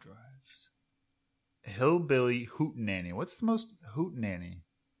Overdrives. Hillbilly hootenanny. What's the most hootenanny?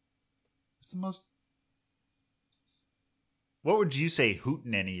 What's the most? What would you say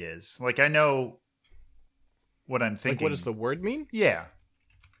hootenanny is? Like, I know what I'm thinking. Like, what does the word mean? Yeah.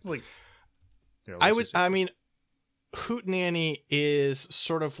 Like, I mean, hootenanny is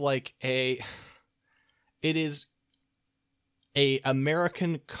sort of like it is a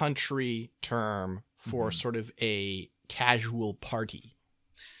American country term for sort of a casual party.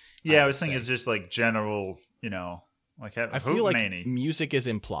 Yeah, I was thinking it's just like general, like I feel like music is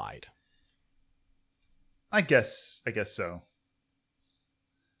implied. I guess so.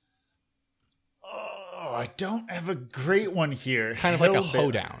 Oh, I don't have a great one here. Kind of like a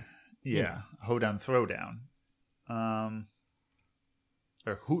hoedown. Yeah, hoedown, throwdown.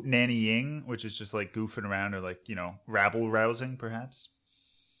 Or hootenannying, which is just like goofing around or like, rabble rousing, perhaps.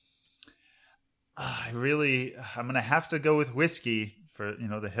 I'm going to have to go with whiskey for,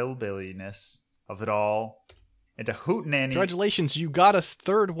 the hillbilliness of it all. And a hootenanny. Congratulations, you got a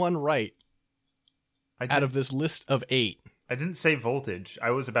third one right out of this list of 8. I didn't say voltage.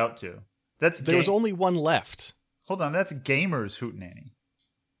 I was about to. There was only one left. Hold on, that's Gamer's hootenanny.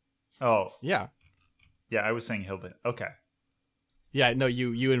 Oh. Yeah. Yeah, I was saying hillbilly. Okay. Yeah, no,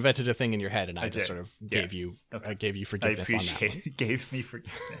 you invented a thing in your head, and I just sort of gave you forgiveness on that one. Gave me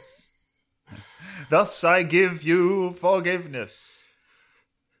forgiveness. Thus I give you forgiveness.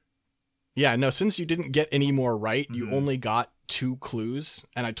 Yeah, no, since you didn't get any more right, you only got 2 clues,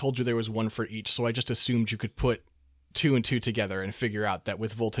 and I told you there was one for each, so I just assumed you could put 2 and 2 together and figure out that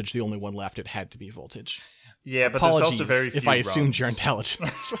with voltage, the only one left, it had to be voltage. Yeah, but apologies there's also very few if I assumed rums. your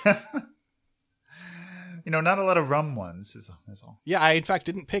intelligence. Not a lot of rum ones is all. Yeah, I in fact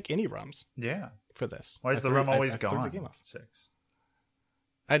didn't pick any rums. Yeah. For this. Why is the rum always gone? The game off. 6.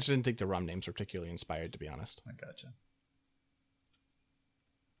 I just didn't think the rum names were particularly inspired, to be honest. I gotcha.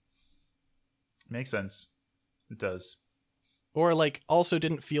 Makes sense. It does. Or also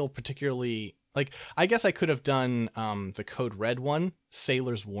didn't feel particularly I guess I could have done the Code Red one,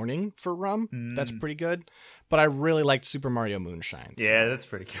 Sailor's Warning for rum. That's pretty good. But I really liked Super Mario Moonshine. Yeah, that's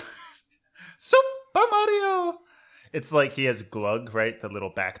pretty good. Super Mario! It's like he has G.L.U.G.G, right? The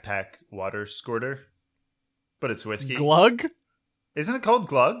little backpack water squirter. But it's whiskey. G.L.U.G.G? Isn't it called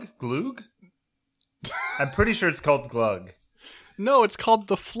G.L.U.G.G? G.L.U.G.G? I'm pretty sure it's called G.L.U.G.G. No, it's called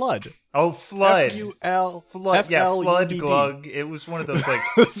The Flood. Oh, Flood. F-U-L. Flood. F-L-U-D-D. Yeah, Flood G.L.U.G.G. It was one of those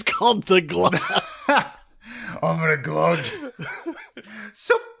It's called the G.L.U.G.G. I'm gonna G.L.U.G.G.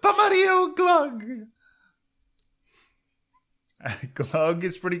 Super Mario G.L.U.G.G. G.L.U.G.G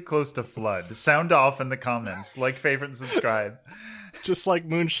is pretty close to Flood. Sound off in the comments. Like, favorite, and subscribe. Just like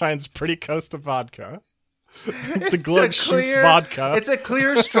Moonshine's pretty close to vodka. The G.L.U.G.G shoots vodka. It's a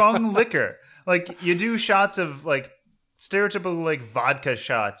clear, strong liquor. Like, you do shots of, stereotypical, vodka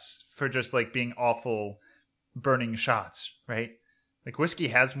shots for just, being awful, burning shots, right? Whiskey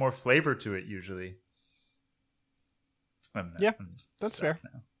has more flavor to it, usually. That's fair.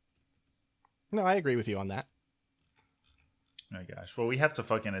 Now. No, I agree with you on that. Oh my gosh. Well, we have to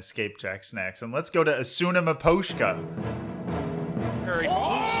fucking escape Jack Snacks, and let's go to Asuna Maposhka.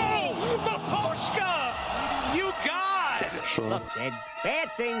 Oh, Maposhka! You god! Sure. Look, kid,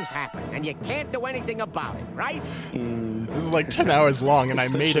 bad things happen, and you can't do anything about it, right? This is like 10 hours long, and I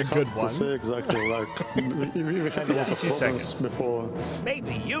made a good one. Say exactly, like, we had a lot of 52 problems seconds. before.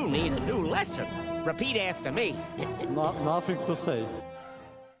 Maybe you need a new lesson. Repeat after me. Nothing to say.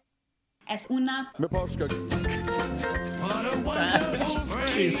 Es una. Keeps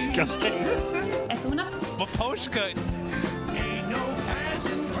going. Es una. Maposhka.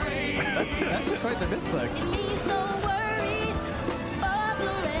 That's quite the misclick.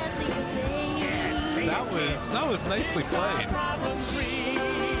 That was nicely played.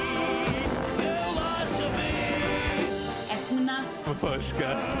 Es una.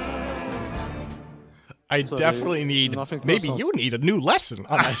 Maposhka. I definitely need, maybe you need a new lesson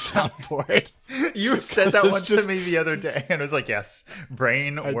on my soundboard. You said that It's one just- to me the other day, and I was like, yes,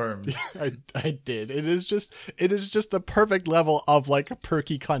 brain worms. I did. It is just the perfect level of like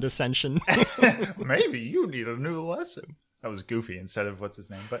perky condescension. Maybe you need a new lesson. That was Goofy instead of what's his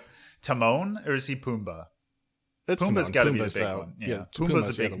name. But Timon, or is he Pumbaa? It's Pumbaa's Timon. got to be Pumbaa's the big the- one. Yeah, Pumbaa's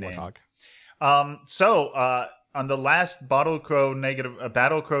a the big other name. warthog. So on the last Battle Crow negative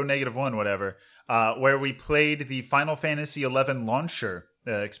 1, whatever, where we played the Final Fantasy XI launcher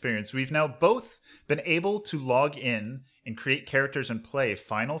experience, we've now both been able to log in and create characters and play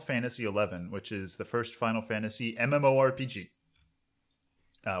Final Fantasy XI, which is the first Final Fantasy MMORPG.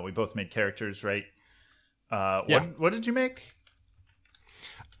 We both made characters, right? Yeah. What did you make?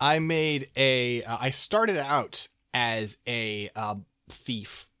 I made I started out as a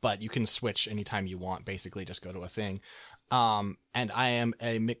thief, but you can switch anytime you want. Basically, just go to a thing. And I am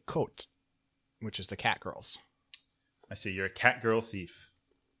a Mikot, which is the cat girls. I see. You're a cat girl thief.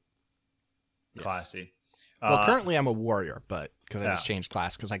 Yes. Classy. Well, currently I'm a warrior, but because I Yeah. just changed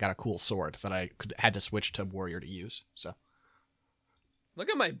class because I got a cool sword that I had to switch to warrior to use. So Look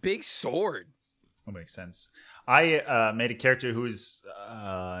at my big sword. That makes sense. I made a character who's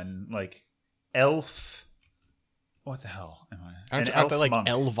like elf. What the hell am I? aren't they like monk.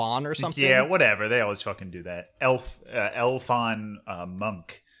 Elvon or something? Yeah, whatever. They always fucking do that. Elfon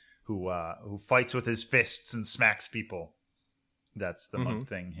monk who fights with his fists and smacks people. That's the monk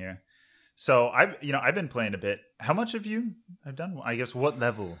thing here. So I've been playing a bit. How much have you have done? I guess what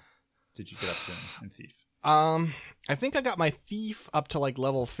level did you get up to in Thief? I think I got my thief up to like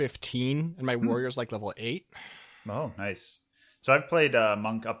level 15, and my warrior's like level 8. Oh, nice. So I've played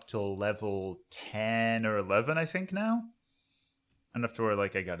monk up till level 10 or 11, I think now. Enough to where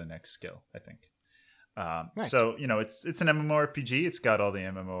like I got a next skill, I think. Nice. So it's an MMORPG. It's got all the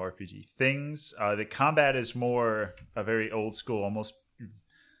MMORPG things. The combat is more a very old school, almost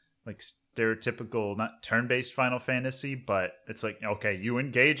like stereotypical, not turn-based Final Fantasy, but it's like, okay, you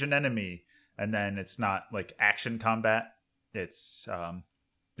engage an enemy, and then it's not like action combat. It's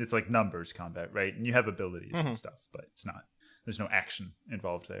like numbers combat, right? And you have abilities and stuff, but it's not. There's no action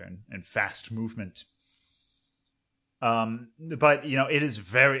involved there and fast movement. But it is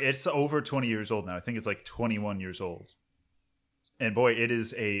it's over 20 years old now. I think it's like 21 years old. And boy, it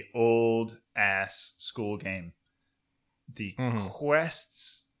is a old ass school game. The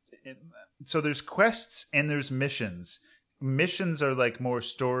quests, so there's quests and there's missions. Missions are like more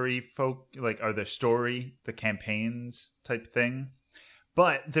story are the story, the campaigns type thing.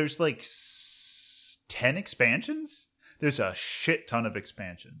 But there's like 10 expansions. There's a shit ton of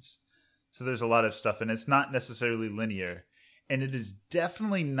expansions. So there's a lot of stuff, and it's not necessarily linear. And it is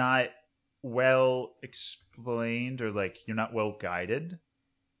definitely not well explained, or like you're not well guided.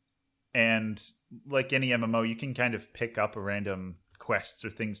 And like any MMO, you can kind of pick up random quests or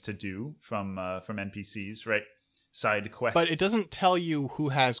things to do from NPCs, right? Side quests. But it doesn't tell you who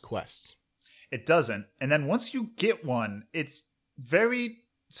has quests. It doesn't. And then once you get one, it's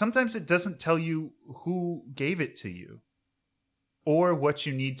sometimes it doesn't tell you who gave it to you or what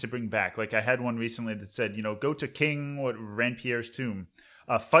you need to bring back. Like I had one recently that said, go to King Ranpierre's tomb,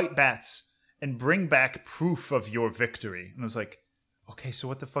 fight bats, and bring back proof of your victory. And I was like, okay, so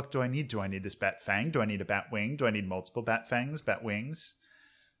what the fuck do I need? Do I need this bat fang? Do I need a bat wing? Do I need multiple bat fangs, bat wings?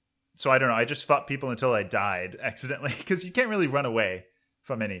 So I don't know. I just fought people until I died accidentally because you can't really run away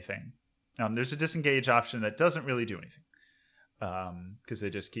from anything. There's a disengage option that doesn't really do anything because they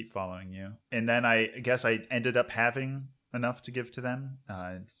just keep following you. And then I guess I ended up having enough to give to them.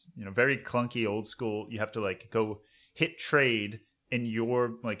 It's very clunky, old school. You have to like go hit trade in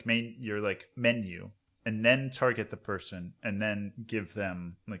your like menu, and then target the person, and then give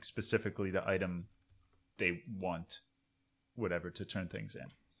them like specifically the item they want, whatever, to turn things in.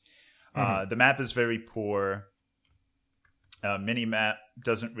 The map is very poor. Mini map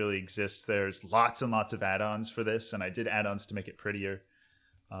doesn't really exist. There's lots and lots of add-ons for this, and I did add-ons to make it prettier.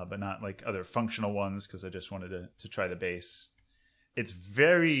 but not like other functional ones because I just wanted to try the base. It's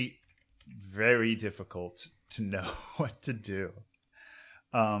very, very difficult to know what to do.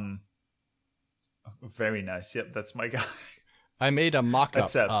 Very nice. Yep, that's my guy. I made a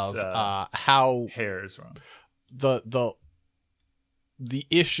mock-up of how hair is wrong. The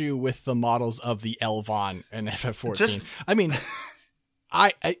issue with the models of the Elvon and FF14. Just... I mean,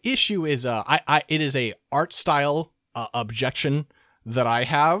 issue is it is a art style objection that I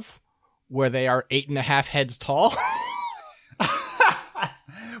have where they are 8.5 heads tall.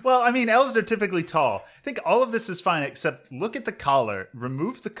 Well, I mean, elves are typically tall. I think all of this is fine, except look at the collar.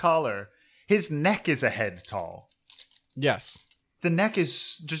 Remove the collar. His neck is a head tall. Yes. The neck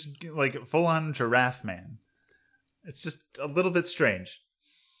is just like full-on giraffe man. It's just a little bit strange.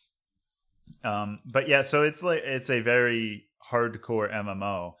 But yeah, so it's a very hardcore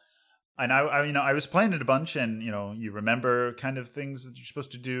MMO. And I was playing it a bunch, and you remember kind of things that you're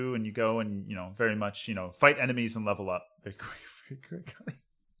supposed to do, and you go and very much fight enemies and level up very quickly.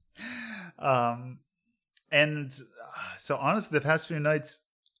 And so honestly, the past few nights,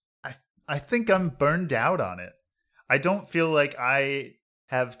 I think I'm burned out on it. I don't feel like I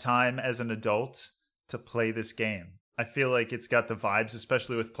have time as an adult to play this game. I feel like it's got the vibes,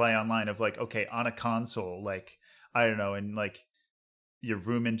 especially with play online, of like, okay, on a console, like, I don't know, in like your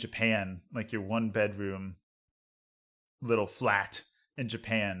room in Japan, like your 1-bedroom little flat in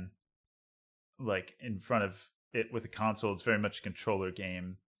Japan, like in front of it with a console. It's very much a controller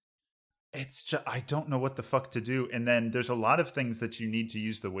game. It's just, I don't know what the fuck to do. And then there's a lot of things that you need to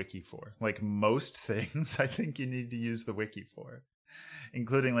use the wiki for. Like most things, I think you need to use the wiki for,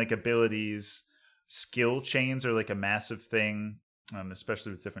 including like abilities. Skill chains are like a massive thing,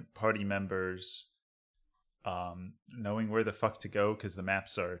 especially with different party members. Knowing where the fuck to go because the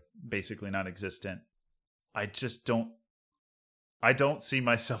maps are basically non-existent. I don't see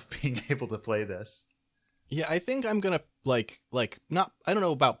myself being able to play this. Yeah, I think I'm gonna like not. I don't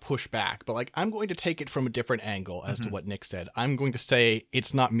know about pushback, but like I'm going to take it from a different angle as to what Nick said. I'm going to say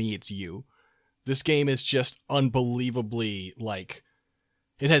it's not me, it's you. This game is just unbelievably like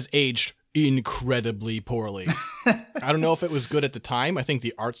it has aged incredibly poorly. I don't know if it was good at the time. I think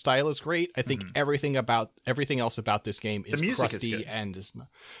the art style is great. I think everything else about this game is crusty is and is not.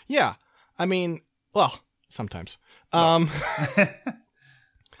 Yeah, I mean, well, sometimes. Highs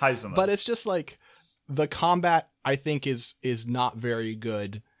and lows. But it's just like the combat I think is not very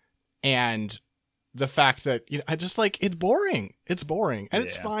good, and the fact that I just like it's boring. It's boring, and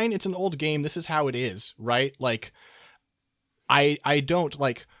it's fine. It's an old game. This is how it is, right? Like, I don't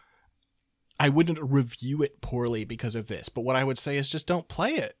like. I wouldn't review it poorly because of this, but what I would say is just don't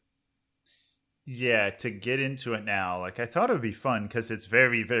play it. Yeah, to get into it now, like I thought it would be fun because it's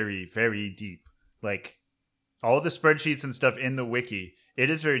very, very, very deep. Like all the spreadsheets and stuff in the wiki, it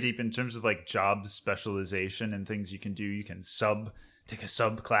is very deep in terms of like job specialization and things you can do. You can take a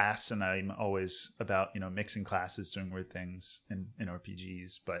sub class, and I'm always about mixing classes, doing weird things in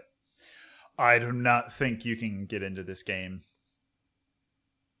RPGs. But I do not think you can get into this game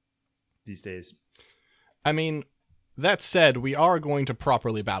these days. I mean, that said, we are going to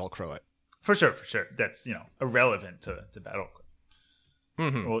properly battlecrow it. For sure. That's, irrelevant to battlecrow.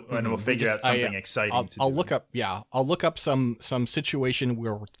 And we'll figure out something exciting to do. I'll look up some situation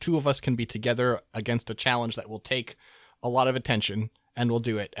where two of us can be together against a challenge that will take a lot of attention, and we'll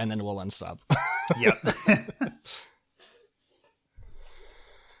do it, and then we'll unsub. Yep.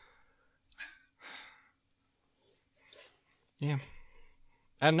 Yeah.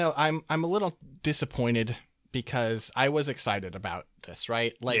 I don't know, I'm a little disappointed because I was excited about this,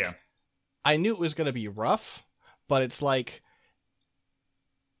 right? Like, I knew it was going to be rough, but it's like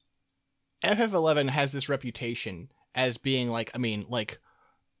FF11 has this reputation as being like, I mean, like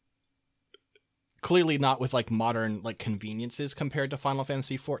clearly not with like modern like conveniences compared to Final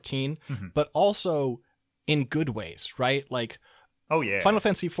Fantasy 14, but also in good ways, right? Like, Final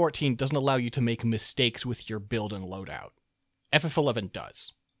Fantasy 14 doesn't allow you to make mistakes with your build and loadout. FF11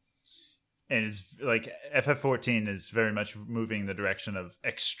 does. And it's like FF14 is very much moving in the direction of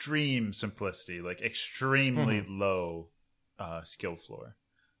extreme simplicity, like extremely low skill floor,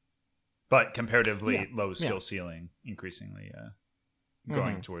 but comparatively low skill ceiling, increasingly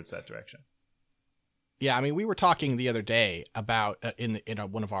going towards that direction. Yeah, I mean, we were talking the other day about in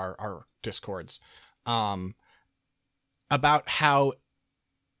one of our Discords about how,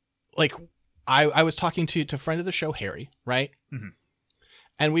 like, I was talking to friend of the show, Harry, right?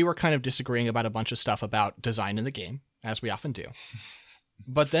 And we were kind of disagreeing about a bunch of stuff about design in the game, as we often do.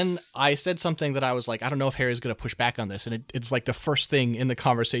 But then I said something that I was like, I don't know if Harry's going to push back on this. And it's like the first thing in the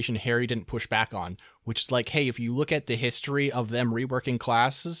conversation Harry didn't push back on, which is like, hey, if you look at the history of them reworking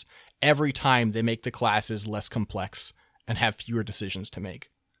classes, every time they make the classes less complex and have fewer decisions to make.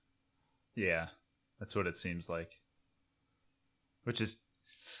 Yeah, that's what it seems like. Which is...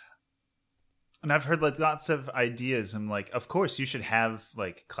 And I've heard like lots of ideas. I'm like, of course you should have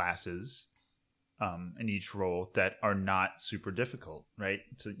like classes in each role that are not super difficult, right?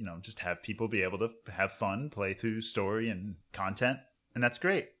 To, just have people be able to have fun, play through story and content, and that's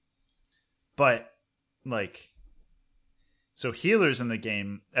great. But like, so healers in the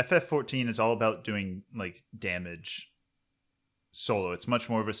game, FF14 is all about doing like damage solo. It's much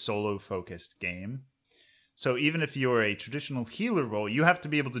more of a solo focused game. So even if you're a traditional healer role, you have to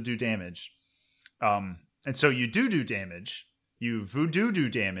be able to do damage. And so you do damage, you voodoo do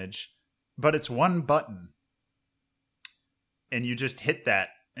damage, but it's one button. And you just hit that,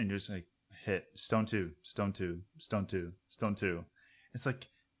 and you're just like, hit, stone 2, stone 2, stone 2, stone 2. It's like,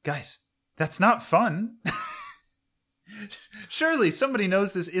 guys, that's not fun. Surely somebody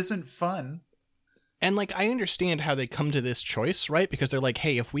knows this isn't fun. And like, I understand how they come to this choice, right? Because they're like,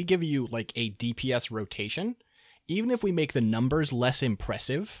 hey, if we give you like a DPS rotation, even if we make the numbers less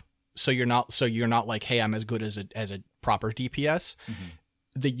impressive, so you're not like, hey, I'm as good as a proper DPS,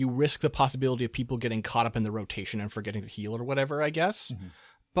 that you risk the possibility of people getting caught up in the rotation and forgetting to heal or whatever, I guess.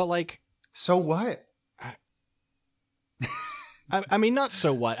 But like, so what? I mean, not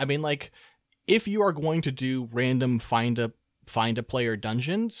so what. I mean, like, if you are going to do random find a player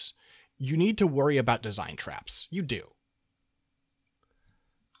dungeons, you need to worry about design traps. You do.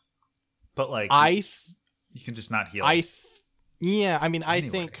 But like, you can just not heal. Yeah, I mean,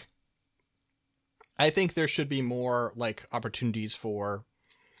 anyway. I think there should be more like opportunities for,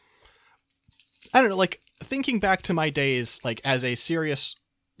 I don't know, like thinking back to my days, like as a serious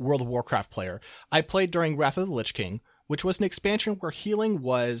World of Warcraft player, I played during Wrath of the Lich King, which was an expansion where healing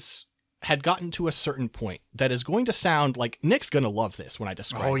had gotten to a certain point that is going to sound like Nick's going to love this when I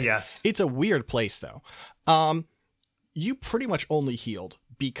describe it. Oh, yes. It's a weird place though. You pretty much only healed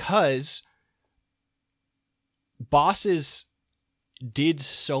because bosses did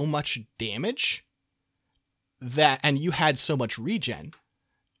so much damage and you had so much regen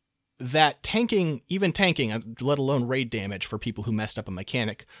that even tanking, let alone raid damage for people who messed up a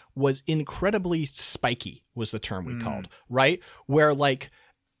mechanic, was incredibly spiky, was the term we called, right? Where like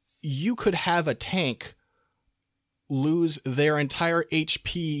you could have a tank lose their entire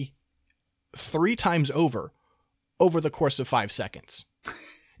HP 3 times over the course of 5 seconds.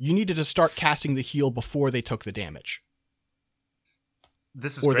 You needed to start casting the heal before they took the damage.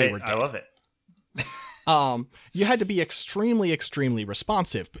 This is great. I love it. You had to be extremely, extremely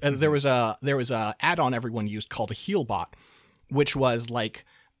responsive. There was a add-on everyone used called a heal bot, which was like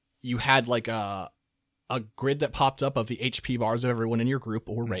you had like a grid that popped up of the HP bars of everyone in your group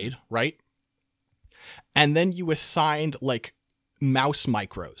or raid, right? And then you assigned like mouse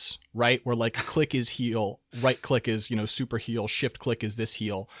micros, right? Where like click is heal, right click is, super heal, shift click is this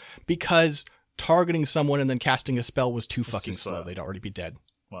heal, because targeting someone and then casting a spell was too fucking slow. They'd already be dead.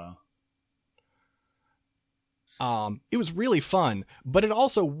 Wow. It was really fun, but it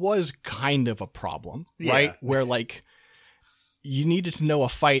also was kind of a problem, right? Where like you needed to know a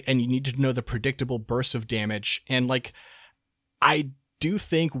fight and you needed to know the predictable bursts of damage. And like, I do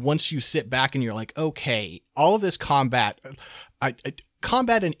think once you sit back and you're like, okay, all of this combat,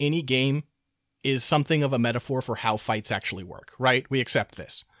 combat in any game is something of a metaphor for how fights actually work, right? We accept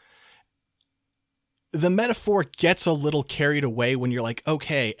this. The metaphor gets a little carried away when you're like,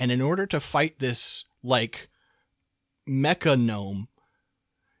 okay, and in order to fight this, like, mecha gnome,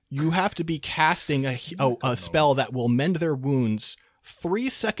 you have to be casting a spell that will mend their wounds 3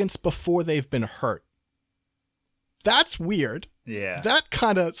 seconds before they've been hurt. That's weird. Yeah. That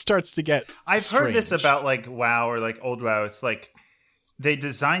kind of starts to get I've strange. heard this about like WoW or like old WoW. It's like they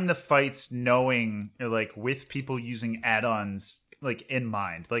design the fights knowing, or like with people using add-ons like in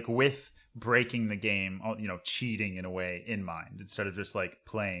mind, like with breaking the game, cheating in a way in mind, instead of just like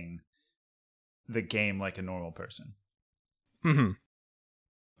playing the game like a normal person. Mm-hmm.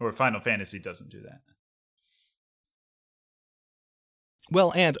 Or Final Fantasy doesn't do that.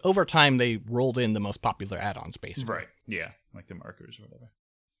 Well, and over time they rolled in the most popular add-ons, basically. Right. Yeah, like the markers or whatever.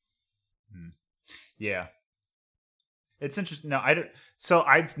 Yeah. It's interesting. No, so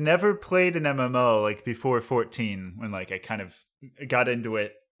I've never played an MMO like before 14, when like I kind of got into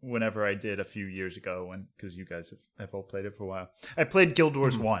it whenever I did a few years ago, because you guys have all played it for a while. I played Guild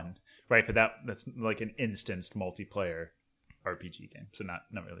Wars 1, right? But that's like an instanced multiplayer RPG game, so not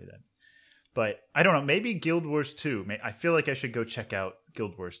really that. But I don't know. Maybe Guild Wars 2. I feel like I should go check out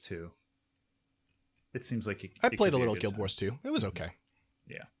Guild Wars 2. It seems like I played a little Guild Wars 2. It was okay.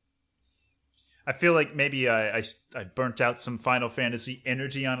 Yeah. I feel like maybe I burnt out some Final Fantasy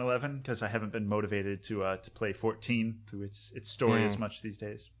energy on 11 because I haven't been motivated to play 14 through its story as much these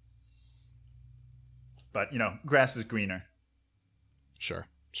days. But, grass is greener. Sure.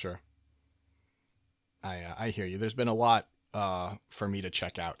 I hear you. There's been a lot for me to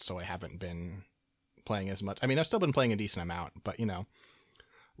check out, so I haven't been playing as much. I mean, I've still been playing a decent amount, but,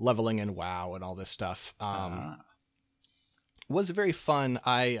 leveling in WoW and all this stuff. Was very fun.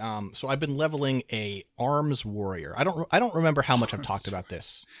 So I've been leveling a arms warrior. I don't remember how much I've talked about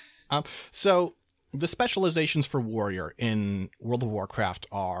this. So the specializations for warrior in World of Warcraft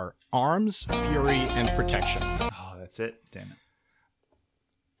are arms, fury, and protection. Oh, that's it. Damn it.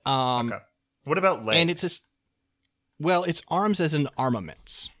 Okay. What about legs? And it's arms as in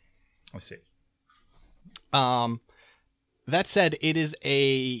armaments. I see. That said,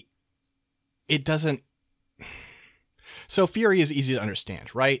 so fury is easy to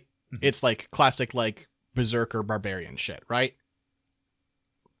understand, right? Mm-hmm. It's like classic, like berserker barbarian shit, right?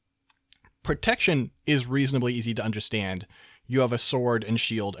 Protection is reasonably easy to understand. You have a sword and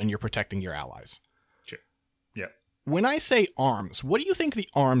shield and you're protecting your allies. Sure. Yeah. When I say arms, what do you think the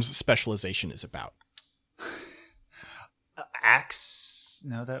arms specialization is about? Axe?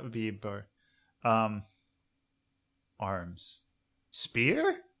 No, that would be a bar. Arms.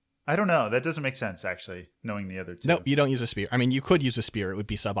 Spear? I don't know. That doesn't make sense, actually, knowing the other two. No, you don't use a spear. I mean, you could use a spear. It would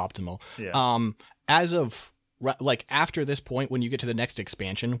be suboptimal. Yeah. As of, after this point, when you get to the next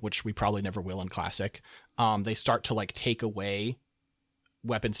expansion, which we probably never will in Classic, they start to, take away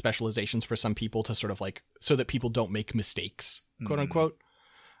weapon specializations for some people to sort of, so that people don't make mistakes, quote unquote.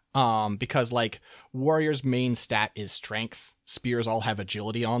 Because, warriors' main stat is strength. Spears all have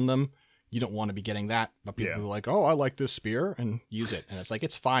agility on them. You don't want to be getting that, but people are like, oh, I like this spear, and use it. And it's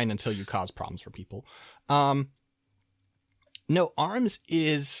it's fine until you cause problems for people. No, arms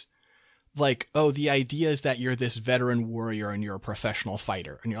is the idea is that you're this veteran warrior and you're a professional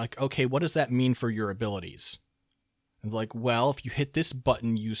fighter. And you're like, okay, what does that mean for your abilities? And well, if you hit this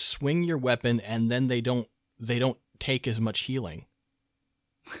button, you swing your weapon and then they don't take as much healing.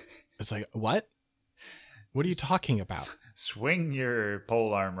 It's like, what? What are you talking about? Swing your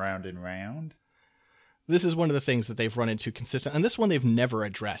pole arm round and round. This is one of the things that they've run into consistent, and this one they've never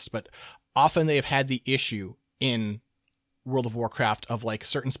addressed, but often they've had the issue in World of Warcraft of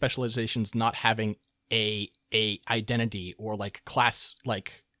certain specializations not having a identity or class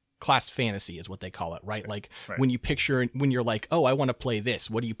fantasy is what they call it, right? Right. When you're like, oh, I want to play this,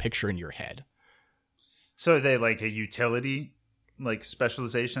 what do you picture in your head? So are they a utility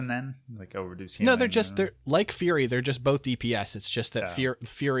specialization then? Reduce healing? No, they're like Fury, they're just both DPS. It's just that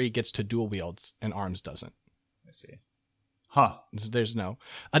Fury gets to dual wields and Arms doesn't. I see. Huh. There's no.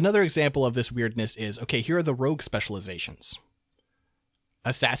 Another example of this weirdness is, okay, here are the rogue specializations.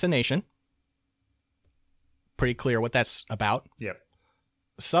 Assassination. Pretty clear what that's about. Yep.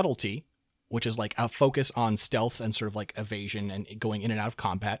 Subtlety, which is a focus on stealth and sort of evasion and going in and out of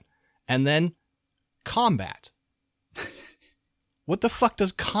combat. And then combat. What the fuck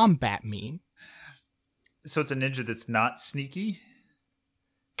does combat mean? So it's a ninja that's not sneaky?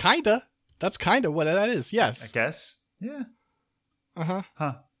 Kinda. That's kind of what that is, yes. I guess. Yeah. Uh-huh.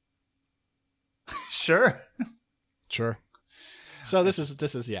 Huh. Sure. Sure. So this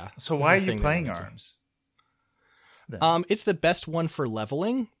is yeah. So why are you playing Arms? It's the best one for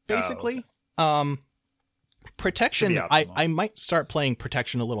leveling, basically. Oh, okay. Protection, I might start playing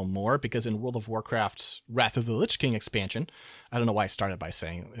Protection a little more because in World of Warcraft's Wrath of the Lich-King expansion, I don't know why I started by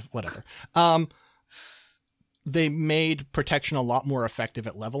saying whatever. They made Protection a lot more effective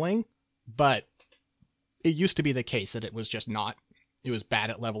at leveling, but it used to be the case that it was just not. It was bad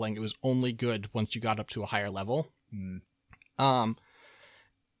at leveling. It was only good once you got up to a higher level.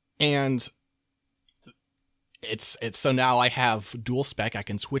 And it's so now I have dual spec. I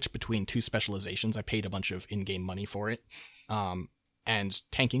can switch between two specializations. I paid a bunch of in-game money for it. And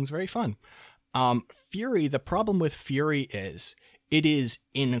tanking's very fun. Fury, the problem with Fury is it is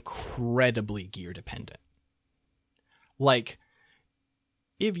incredibly gear dependent.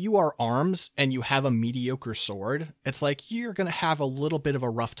 If you are Arms and you have a mediocre sword, it's you're going to have a little bit of a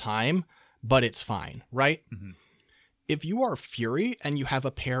rough time, but it's fine, right? Mm-hmm. If you are Fury and you have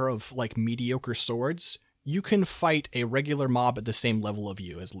a pair of mediocre swords, you can fight a regular mob at the same level of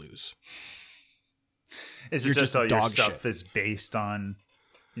you as lose. Is it just all your stuff is based on,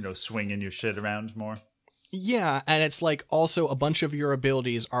 swinging your shit around more? Yeah, and it's also a bunch of your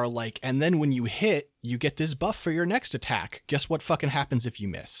abilities are and then when you hit, you get this buff for your next attack. Guess what fucking happens if you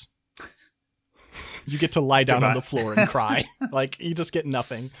miss? You get to lie down on Goodbye. the floor and cry. Like, you just get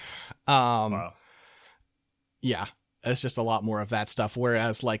nothing. Wow. Yeah, it's just a lot more of that stuff.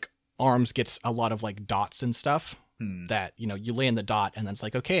 Whereas, like, ARMS gets a lot of, like, dots and stuff that, you know, you land the dot and then it's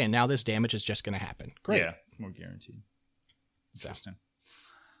like, okay, and now this damage is just going to happen. Great. Yeah, more guaranteed. Interesting.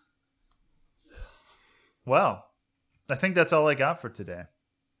 Well, I think that's all I got for today.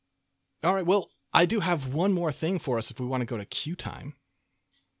 All right, well, I do have one more thing for us if we want to go to Q time.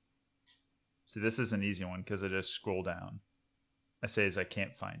 See, this is an easy one because I just scroll down. I say as I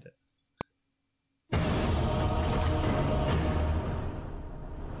can't find it.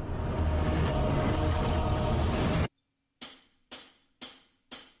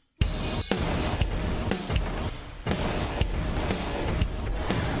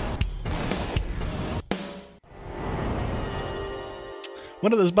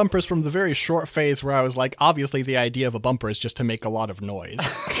 One of those bumpers from the very short phase where I was like, obviously the idea of a bumper is just to make a lot of noise.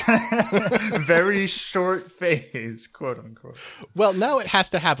 Very short phase, quote unquote. Well, now it has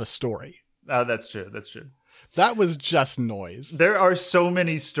to have a story. Oh, that's true. That's true. That was just noise. There are so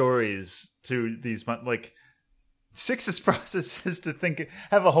many stories to these, like, Six's process is to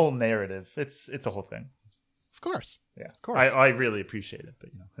have a whole narrative. It's a whole thing. Of course. Yeah. Of course. I really appreciate it,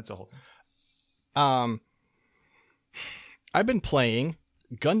 but, you know, it's a whole thing. I've been playing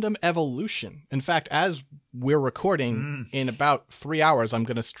Gundam Evolution. In fact, as we're recording, in about 3 hours, I'm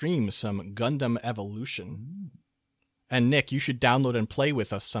going to stream some Gundam Evolution. And Nick, you should download and play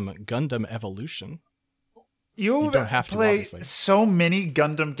with us some Gundam Evolution. You don't have to, play obviously. so many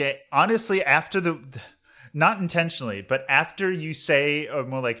Gundam games. Honestly, after not intentionally, but after you say, or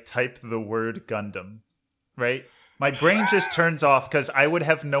more like type the word Gundam, right? My brain just turns off because I would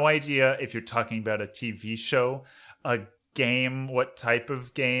have no idea if you're talking about a TV show, a game, what type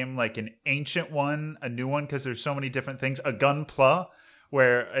of game, like an ancient one, a new one, because there's so many different things. A Gunpla,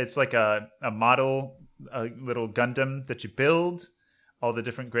 where it's like a model, a little Gundam that you build, all the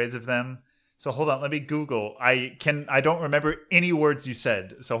different grades of them. So hold on, let me Google. I don't remember any words you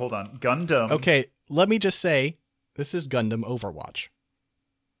said. So hold on. Gundam. Okay, let me just say, this is Gundam Overwatch.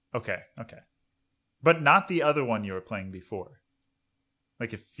 Okay. But not the other one you were playing before.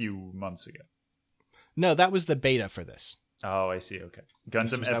 Like a few months ago. No, that was the beta for this. Oh, I see. Okay.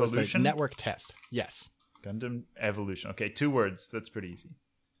 Gundam That was the Evolution? network test. Yes. Gundam Evolution. Okay, 2 words. That's pretty easy.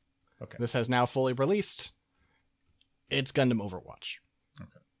 Okay. This has now fully released. It's Gundam Overwatch.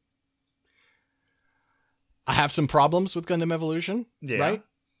 Okay. I have some problems with Gundam Evolution, Yeah. right?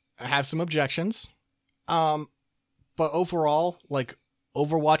 I have some objections. But overall, like,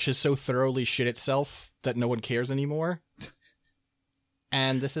 Overwatch has so thoroughly shit itself that no one cares anymore.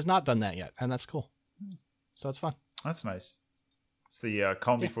 And this has not done that yet, and that's cool. So it's fun. That's nice. It's the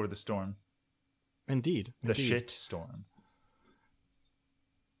calm before the storm. Indeed. The shit storm.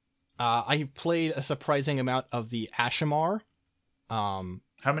 I've played a surprising amount of the Ashimar. How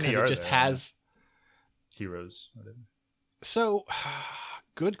many are it just there? has Heroes. Whatever. So,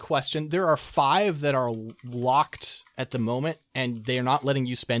 good question. There are 5 that are locked at the moment, and they're not letting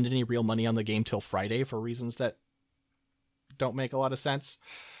you spend any real money on the game till Friday for reasons that don't make a lot of sense.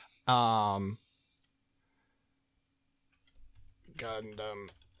 Gundam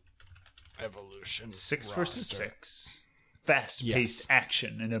Evolution 6 roster. versus 6. Fast-paced Yes.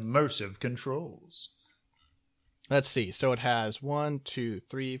 action and immersive controls. Let's see. So it has 1, 2,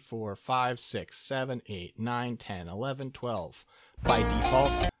 3, 4, 5, 6, 7, 8, 9, 10, 11, 12 by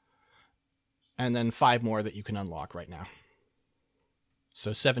default. And then 5 more that you can unlock right now.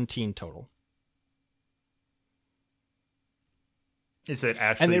 So 17 total. Is it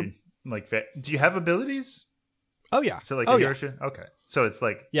actually like do you have abilities? Oh yeah. So like a hero shooter? Okay. So it's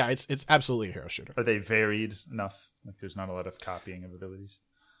like yeah, it's absolutely a hero shooter. Are they varied enough? Like there's not a lot of copying of abilities.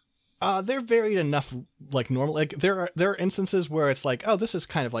 They're varied enough, like normal. Like there are instances where it's like, oh, this is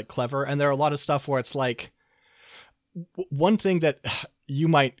kind of like clever, and there are a lot of stuff where it's like, one thing that you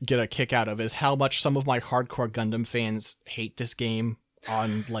might get a kick out of is how much some of my hardcore Gundam fans hate this game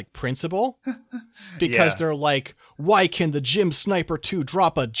on like principle, because they're like, why can the Gym Sniper 2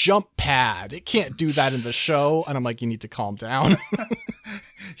 drop a jump pad? It can't do that in the show, and I'm like, you need to calm down.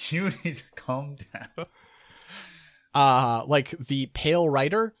 You need to calm down. Like the Pale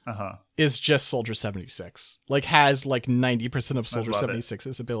Rider is just Soldier 76. Like has like 90% of Soldier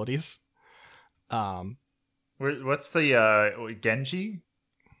 76's abilities. What's the Genji?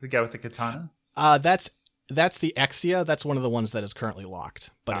 The guy with the katana? That's the Exia. That's one of the ones that is currently locked,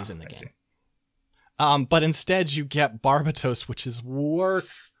 but is in the game. But instead you get Barbatos, which is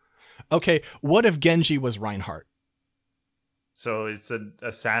worse. Okay, what if Genji was Reinhardt? So it's an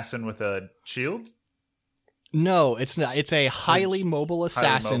assassin with a shield? No, it's not. It's a highly mobile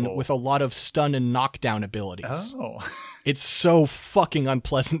assassin mobile. with a lot of stun and knockdown abilities. Oh. It's so fucking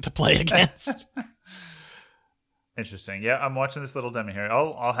unpleasant to play against. Interesting. Yeah, I'm watching this little demo here.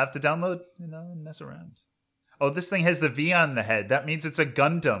 I'll have to download, and mess around. Oh, this thing has the V on the head. That means it's a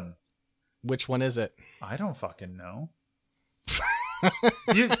Gundam. Which one is it? I don't fucking know.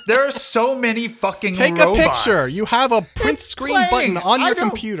 There are so many fucking Take robots. a picture. You have a print screen button on your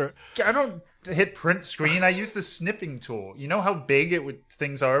computer. I don't hit print screen. I use the snipping tool. You know how big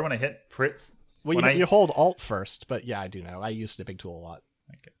things are when I hit print? Well, you hold Alt first, but yeah, I do know. I use snipping tool a lot.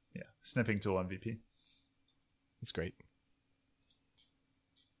 Okay, yeah, snipping tool MVP. It's great.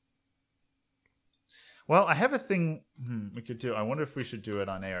 Well, I have a thing we could do. I wonder if we should do it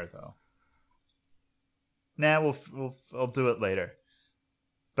on air though. Nah, I'll do it later.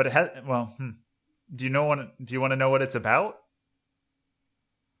 But it has. Well, do you want to know what it's about?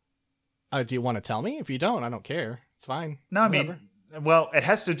 Do you want to tell me? If you don't, I don't care. It's fine. No, I Whatever. mean, well, it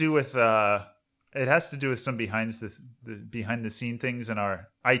has to do with some behind the scene things in our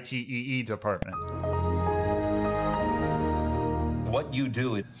ITEE department. What you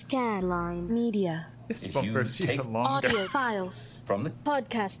do is Scanline Media. This bumper's even longer. Audio files from the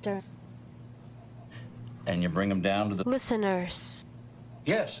podcasters, and you bring them down to the listeners.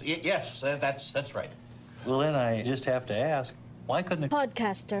 Yes, that's right. Well, then I just have to ask, why couldn't the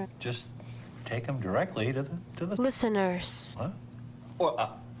Podcasters just take them directly to the listeners? What?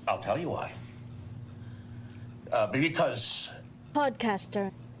 Well, I'll tell you why. Because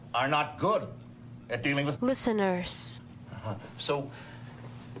Podcasters are not good at dealing with listeners. So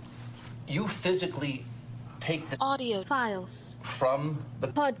you physically take the Audio files from the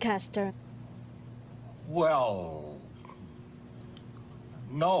podcasters. Well,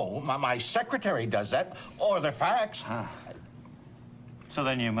 no, my secretary does that, or the fax. So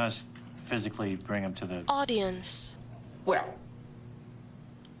then you must physically bring them to the audience. Well,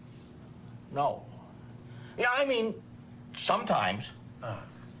 no. Yeah, I mean, sometimes.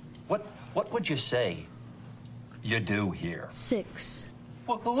 What would you say you do here? 6.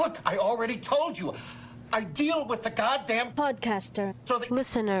 Well, look, I already told you. I deal with the goddamn podcasters. So the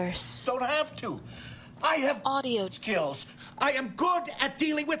listeners don't have to. I have audio skills. I am good at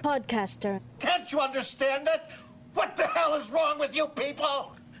dealing with podcasters. Can't you understand it? What the hell is wrong with you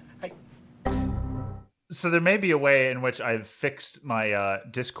people? So there may be a way in which I've fixed my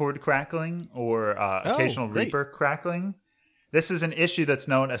Discord crackling or occasional Reaper crackling. This is an issue that's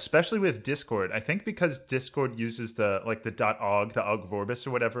known, especially with Discord. I think because Discord uses the .ogg, the ogg vorbis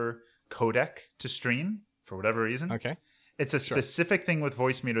or whatever codec to stream for whatever reason. Okay. It's a specific thing with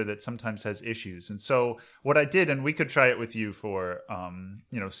Voicemeeter that sometimes has issues. And so what I did, and we could try it with you for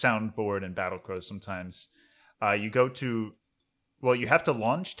Soundboard and Battlecrow sometimes, you go to, you have to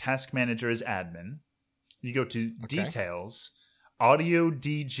launch Task Manager as admin. You go to Details,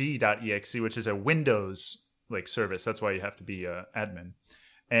 audiodg.exe, which is a Windows service. That's why you have to be admin.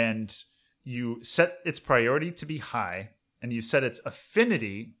 And you set its priority to be high, and you set its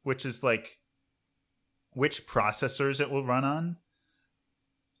affinity, which is which processors it will run on.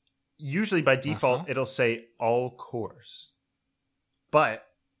 Usually by default, it'll say all cores. But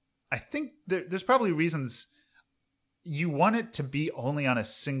I think there's probably reasons you want it to be only on a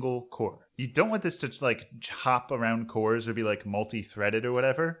single core. You don't want this to hop around cores or be multi-threaded or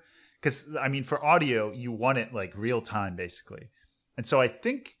whatever. Because, I mean, for audio, you want it real time, basically. And so I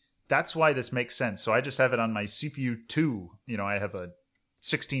think that's why this makes sense. So I just have it on my CPU 2. I have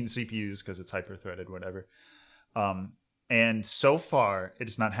 16 CPUs because it's hyper-threaded, whatever. And so far, it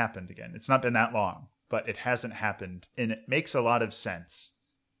has not happened again. It's not been that long, but it hasn't happened. And it makes a lot of sense.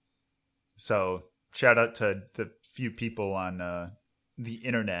 So shout out to the few people on the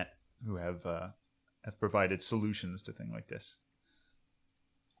internet who have provided solutions to things like this.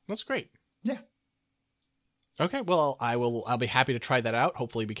 That's great. Yeah. Okay, well, I'll be happy to try that out.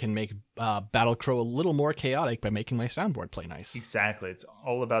 Hopefully we can make Battlecrow a little more chaotic by making my soundboard play nice. Exactly. It's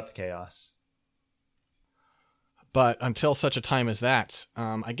all about the chaos. But until such a time as that,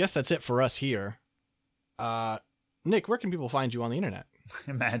 I guess that's it for us here. Nick, where can people find you on the internet?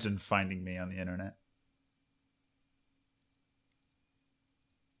 Imagine finding me on the internet.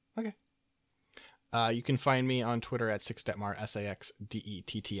 Okay. You can find me on Twitter at Sixdetmar,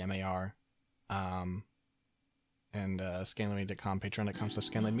 SAXDETTMAR. And scanlinemedia.com,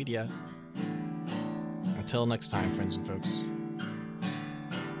 patreon.com/scanlinemedia. Until next time, friends and folks.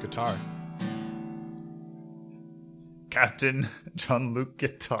 Guitar. Captain Jean-Luc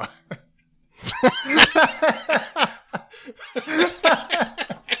Guitar.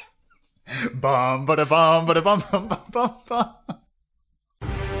 Bum, ba-da-bum, ba-da-bum, bum, bum, bum, bum.